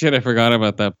 Oh shit, I forgot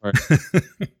about that part.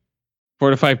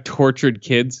 4 to 5 tortured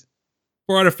kids.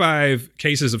 4 out of 5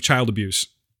 cases of child abuse.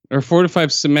 Or 4 to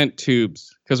 5 cement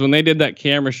tubes. Because when they did that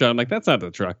camera shot, I'm like, that's not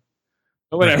the truck.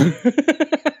 But whatever.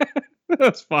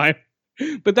 That's fine.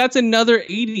 But that's another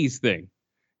 80s thing.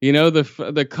 You know,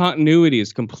 the continuity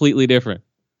is completely different.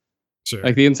 Sure.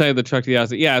 Like the inside of the truck to the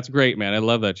outside. Yeah, it's great, man. I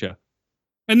love that show.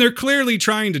 And they're clearly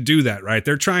trying to do that, right?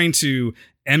 They're trying to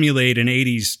emulate an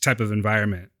 80s type of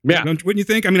environment. Yeah. Wouldn't you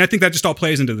think? I mean, I think that just all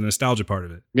plays into the nostalgia part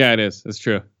of it. Yeah, it is. It's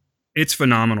true. It's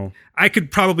phenomenal. I could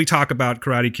probably talk about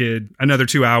Karate Kid another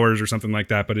 2 hours or something like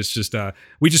that, but it's just,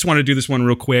 we just want to do this one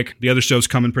real quick. The other show's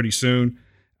coming pretty soon.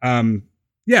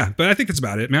 Yeah, but I think that's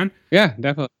about it, man. Yeah,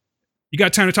 definitely. You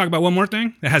got time to talk about one more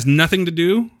thing that has nothing to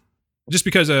do? Just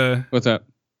because What's up?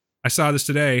 I saw this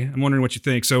today. I'm wondering what you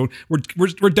think. So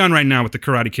we're done right now with the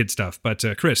Karate Kid stuff. But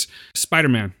Chris,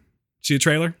 Spider-Man, see the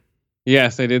trailer?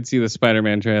 Yes, I did see the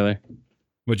Spider-Man trailer.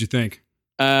 What'd you think?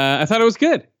 I thought it was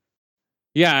good.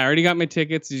 Yeah, I already got my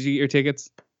tickets. Did you get your tickets?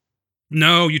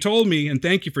 No, you told me, and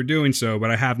thank you for doing so, but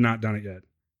I have not done it yet.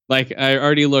 Like, I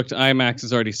already looked. IMAX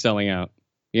is already selling out.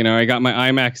 You know, I got my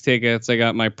IMAX tickets, I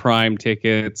got my Prime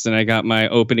tickets, and I got my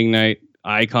opening night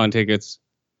Icon tickets.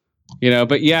 You know,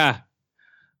 but yeah,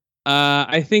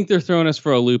 I think they're throwing us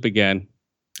for a loop again.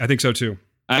 I think so too.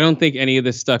 I don't think any of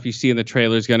this stuff you see in the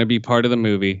trailer is going to be part of the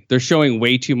movie. They're showing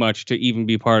way too much to even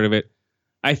be part of it.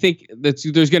 I think that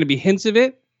there's going to be hints of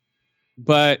it,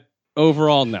 but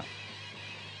overall, no.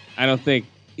 I don't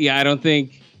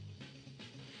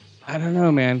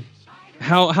know, man.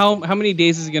 How many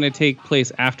days is it going to take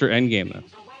place after Endgame, though?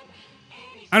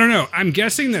 I don't know. I'm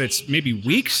guessing that it's maybe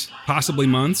weeks, possibly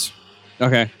months.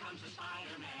 Okay.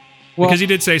 Well, Because he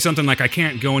did say something like, I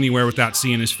can't go anywhere without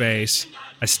seeing his face.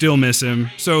 I still miss him.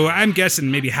 So I'm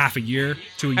guessing maybe half a year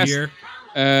to a year.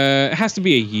 It has to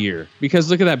be a year because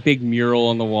look at that big mural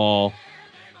on the wall,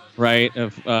 right?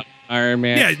 Of Iron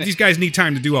Man. Yeah, these guys need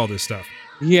time to do all this stuff.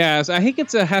 Yes, I think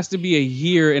it has to be a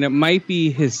year, and it might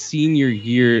be his senior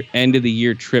year, end of the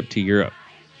year trip to Europe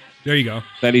There you go.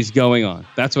 that he's going on.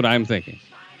 That's what I'm thinking.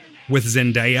 With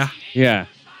Zendaya, Yeah.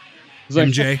 He's like,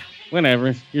 MJ.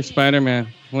 whatever. You're Spider-Man.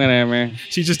 Whatever.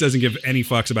 She just doesn't give any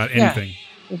fucks about anything.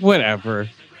 Whatever.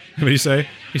 What do you say?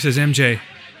 He says, MJ,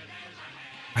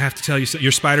 I have to tell you,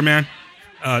 you're Spider-Man?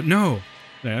 No.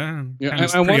 Yeah,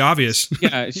 it's pretty obvious.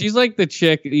 Yeah, she's like the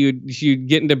chick she'd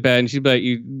get into bed and she'd be like,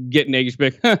 you get naked, she'd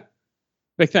be like, huh.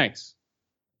 Like, thanks.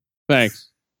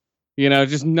 You know,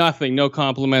 just nothing, no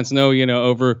compliments, no,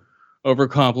 over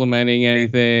complimenting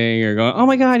anything or going, oh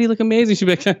my God, you look amazing. She'd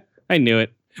be like, I knew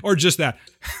it. Or just that.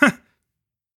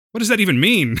 What does that even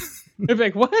mean? I'd be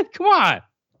like, what? Come on.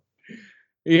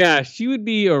 Yeah, she would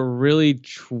be a really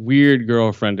weird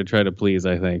girlfriend to try to please,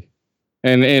 I think.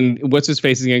 And what's his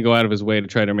face is going to go out of his way to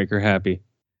try to make her happy.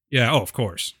 Yeah, of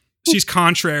course. She's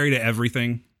contrary to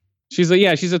everything. She's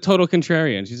a total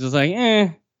contrarian. She's just like,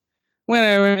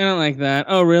 whatever, I don't like that.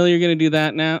 Oh, really? You're going to do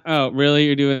that now? Oh, really?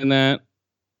 You're doing that?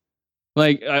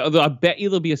 Like, I bet you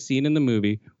there'll be a scene in the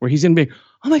movie where he's going to be,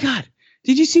 oh my God,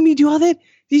 did you see me do all that?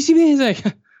 Did you see me? He's like,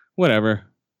 whatever.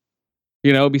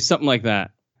 It'll be something like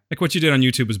that. Like what you did on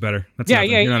YouTube was better. That's Yeah,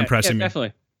 You're not impressing me.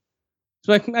 Definitely.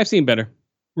 So I've seen better.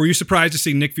 Were you surprised to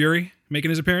see Nick Fury making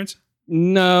his appearance?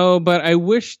 No, but I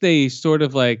wish they sort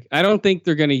of like, I don't think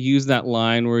they're going to use that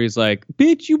line where he's like,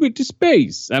 bitch, you went to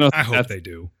space. I hope they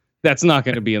do. That's not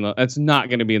going to be in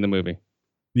the movie.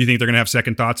 You think they're going to have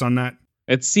second thoughts on that?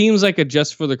 It seems like a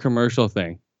just for the commercial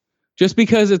thing. Just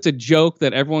because it's a joke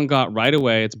that everyone got right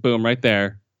away. It's boom right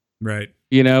there. Right.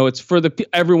 It's for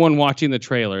everyone watching the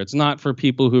trailer. It's not for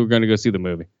people who are going to go see the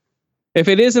movie. If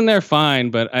it is in there,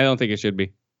 fine, but I don't think it should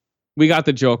be. We got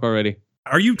the joke already.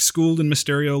 Are you schooled in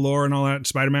Mysterio lore and all that,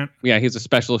 Spider-Man? Yeah, he's a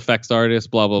special effects artist,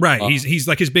 blah, blah, right. blah. Right. He's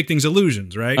like his big thing's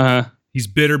illusions, right? Uh-huh. He's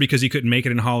bitter because he couldn't make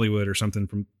it in Hollywood or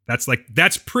something.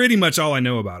 That's pretty much all I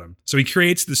know about him. So he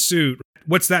creates the suit.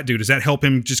 What's that do? Does that help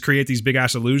him just create these big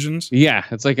ass illusions? Yeah,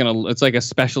 it's like a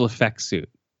special effects suit.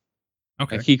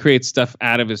 Okay. Like he creates stuff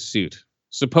out of his suit.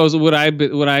 Suppose what I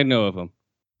know of him.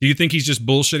 Do you think he's just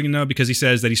bullshitting though because he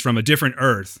says that he's from a different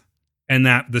Earth and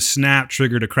that the snap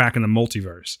triggered a crack in the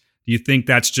multiverse? Do you think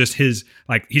that's just his,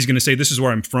 like, he's going to say this is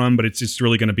where I'm from, but it's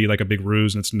really going to be like a big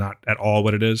ruse and it's not at all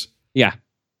what it is? Yeah.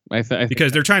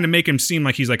 Because they're trying to make him seem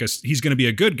like he's he's going to be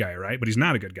a good guy, right? But he's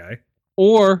not a good guy.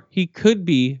 Or he could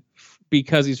be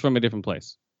because he's from a different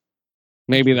place.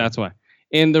 Maybe that's why.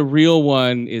 And the real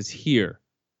one is here.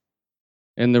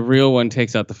 And the real one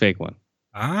takes out the fake one.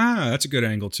 Ah, that's a good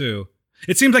angle too.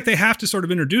 It seems like they have to sort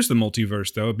of introduce the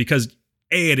multiverse though, because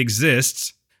A, it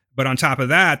exists, but on top of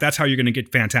that, that's how you're going to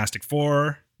get Fantastic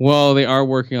Four. Well, they are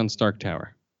working on Stark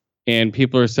Tower. And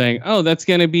people are saying, oh, that's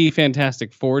going to be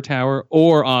Fantastic Four Tower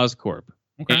or Oscorp.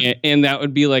 Okay. And that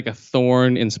would be like a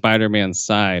thorn in Spider-Man's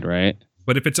side, right?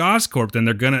 But if it's Oscorp, then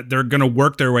they're gonna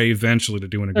work their way eventually to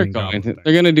doing a Green Goblin thing.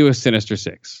 They're going to do a Sinister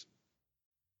Six.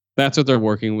 That's what they're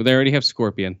working with. They already have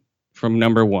Scorpion from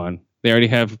number 1. They already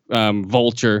have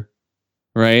Vulture,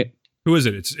 right? Who is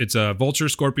it? It's Vulture,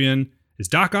 Scorpion. Is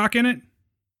Doc Ock in it?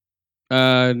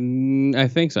 I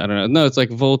think so. I don't know. No, it's like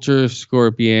Vulture,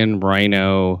 Scorpion,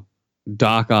 Rhino,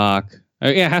 Doc Ock. Yeah,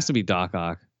 it has to be Doc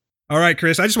Ock. All right,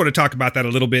 Chris. I just want to talk about that a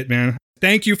little bit, man.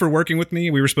 Thank you for working with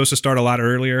me. We were supposed to start a lot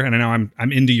earlier, and I know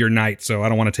I'm into your night, so I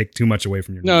don't want to take too much away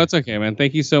from your night. No, it's okay, man.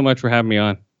 Thank you so much for having me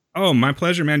on. Oh, my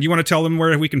pleasure, man. Do you want to tell them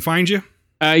where we can find you?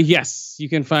 Yes, you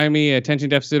can find me at Attention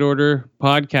Deficit Disorder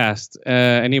Podcast,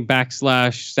 any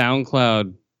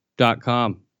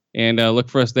 /SoundCloud.com. And look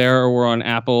for us there, or we're on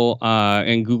Apple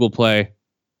and Google Play.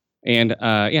 And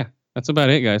yeah, that's about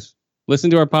it, guys. Listen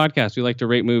to our podcast. We like to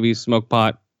rate movies, smoke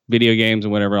pot, video games,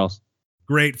 and whatever else.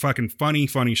 Great, fucking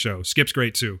funny show. Skip's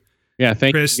great too. Yeah,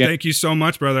 Chris, thank you so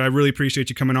much, brother. I really appreciate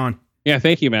you coming on. Yeah,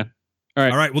 thank you, man. All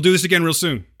right. All right, we'll do this again real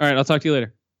soon. All right, I'll talk to you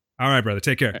later. All right, brother.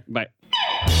 Take care. All right,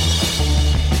 bye.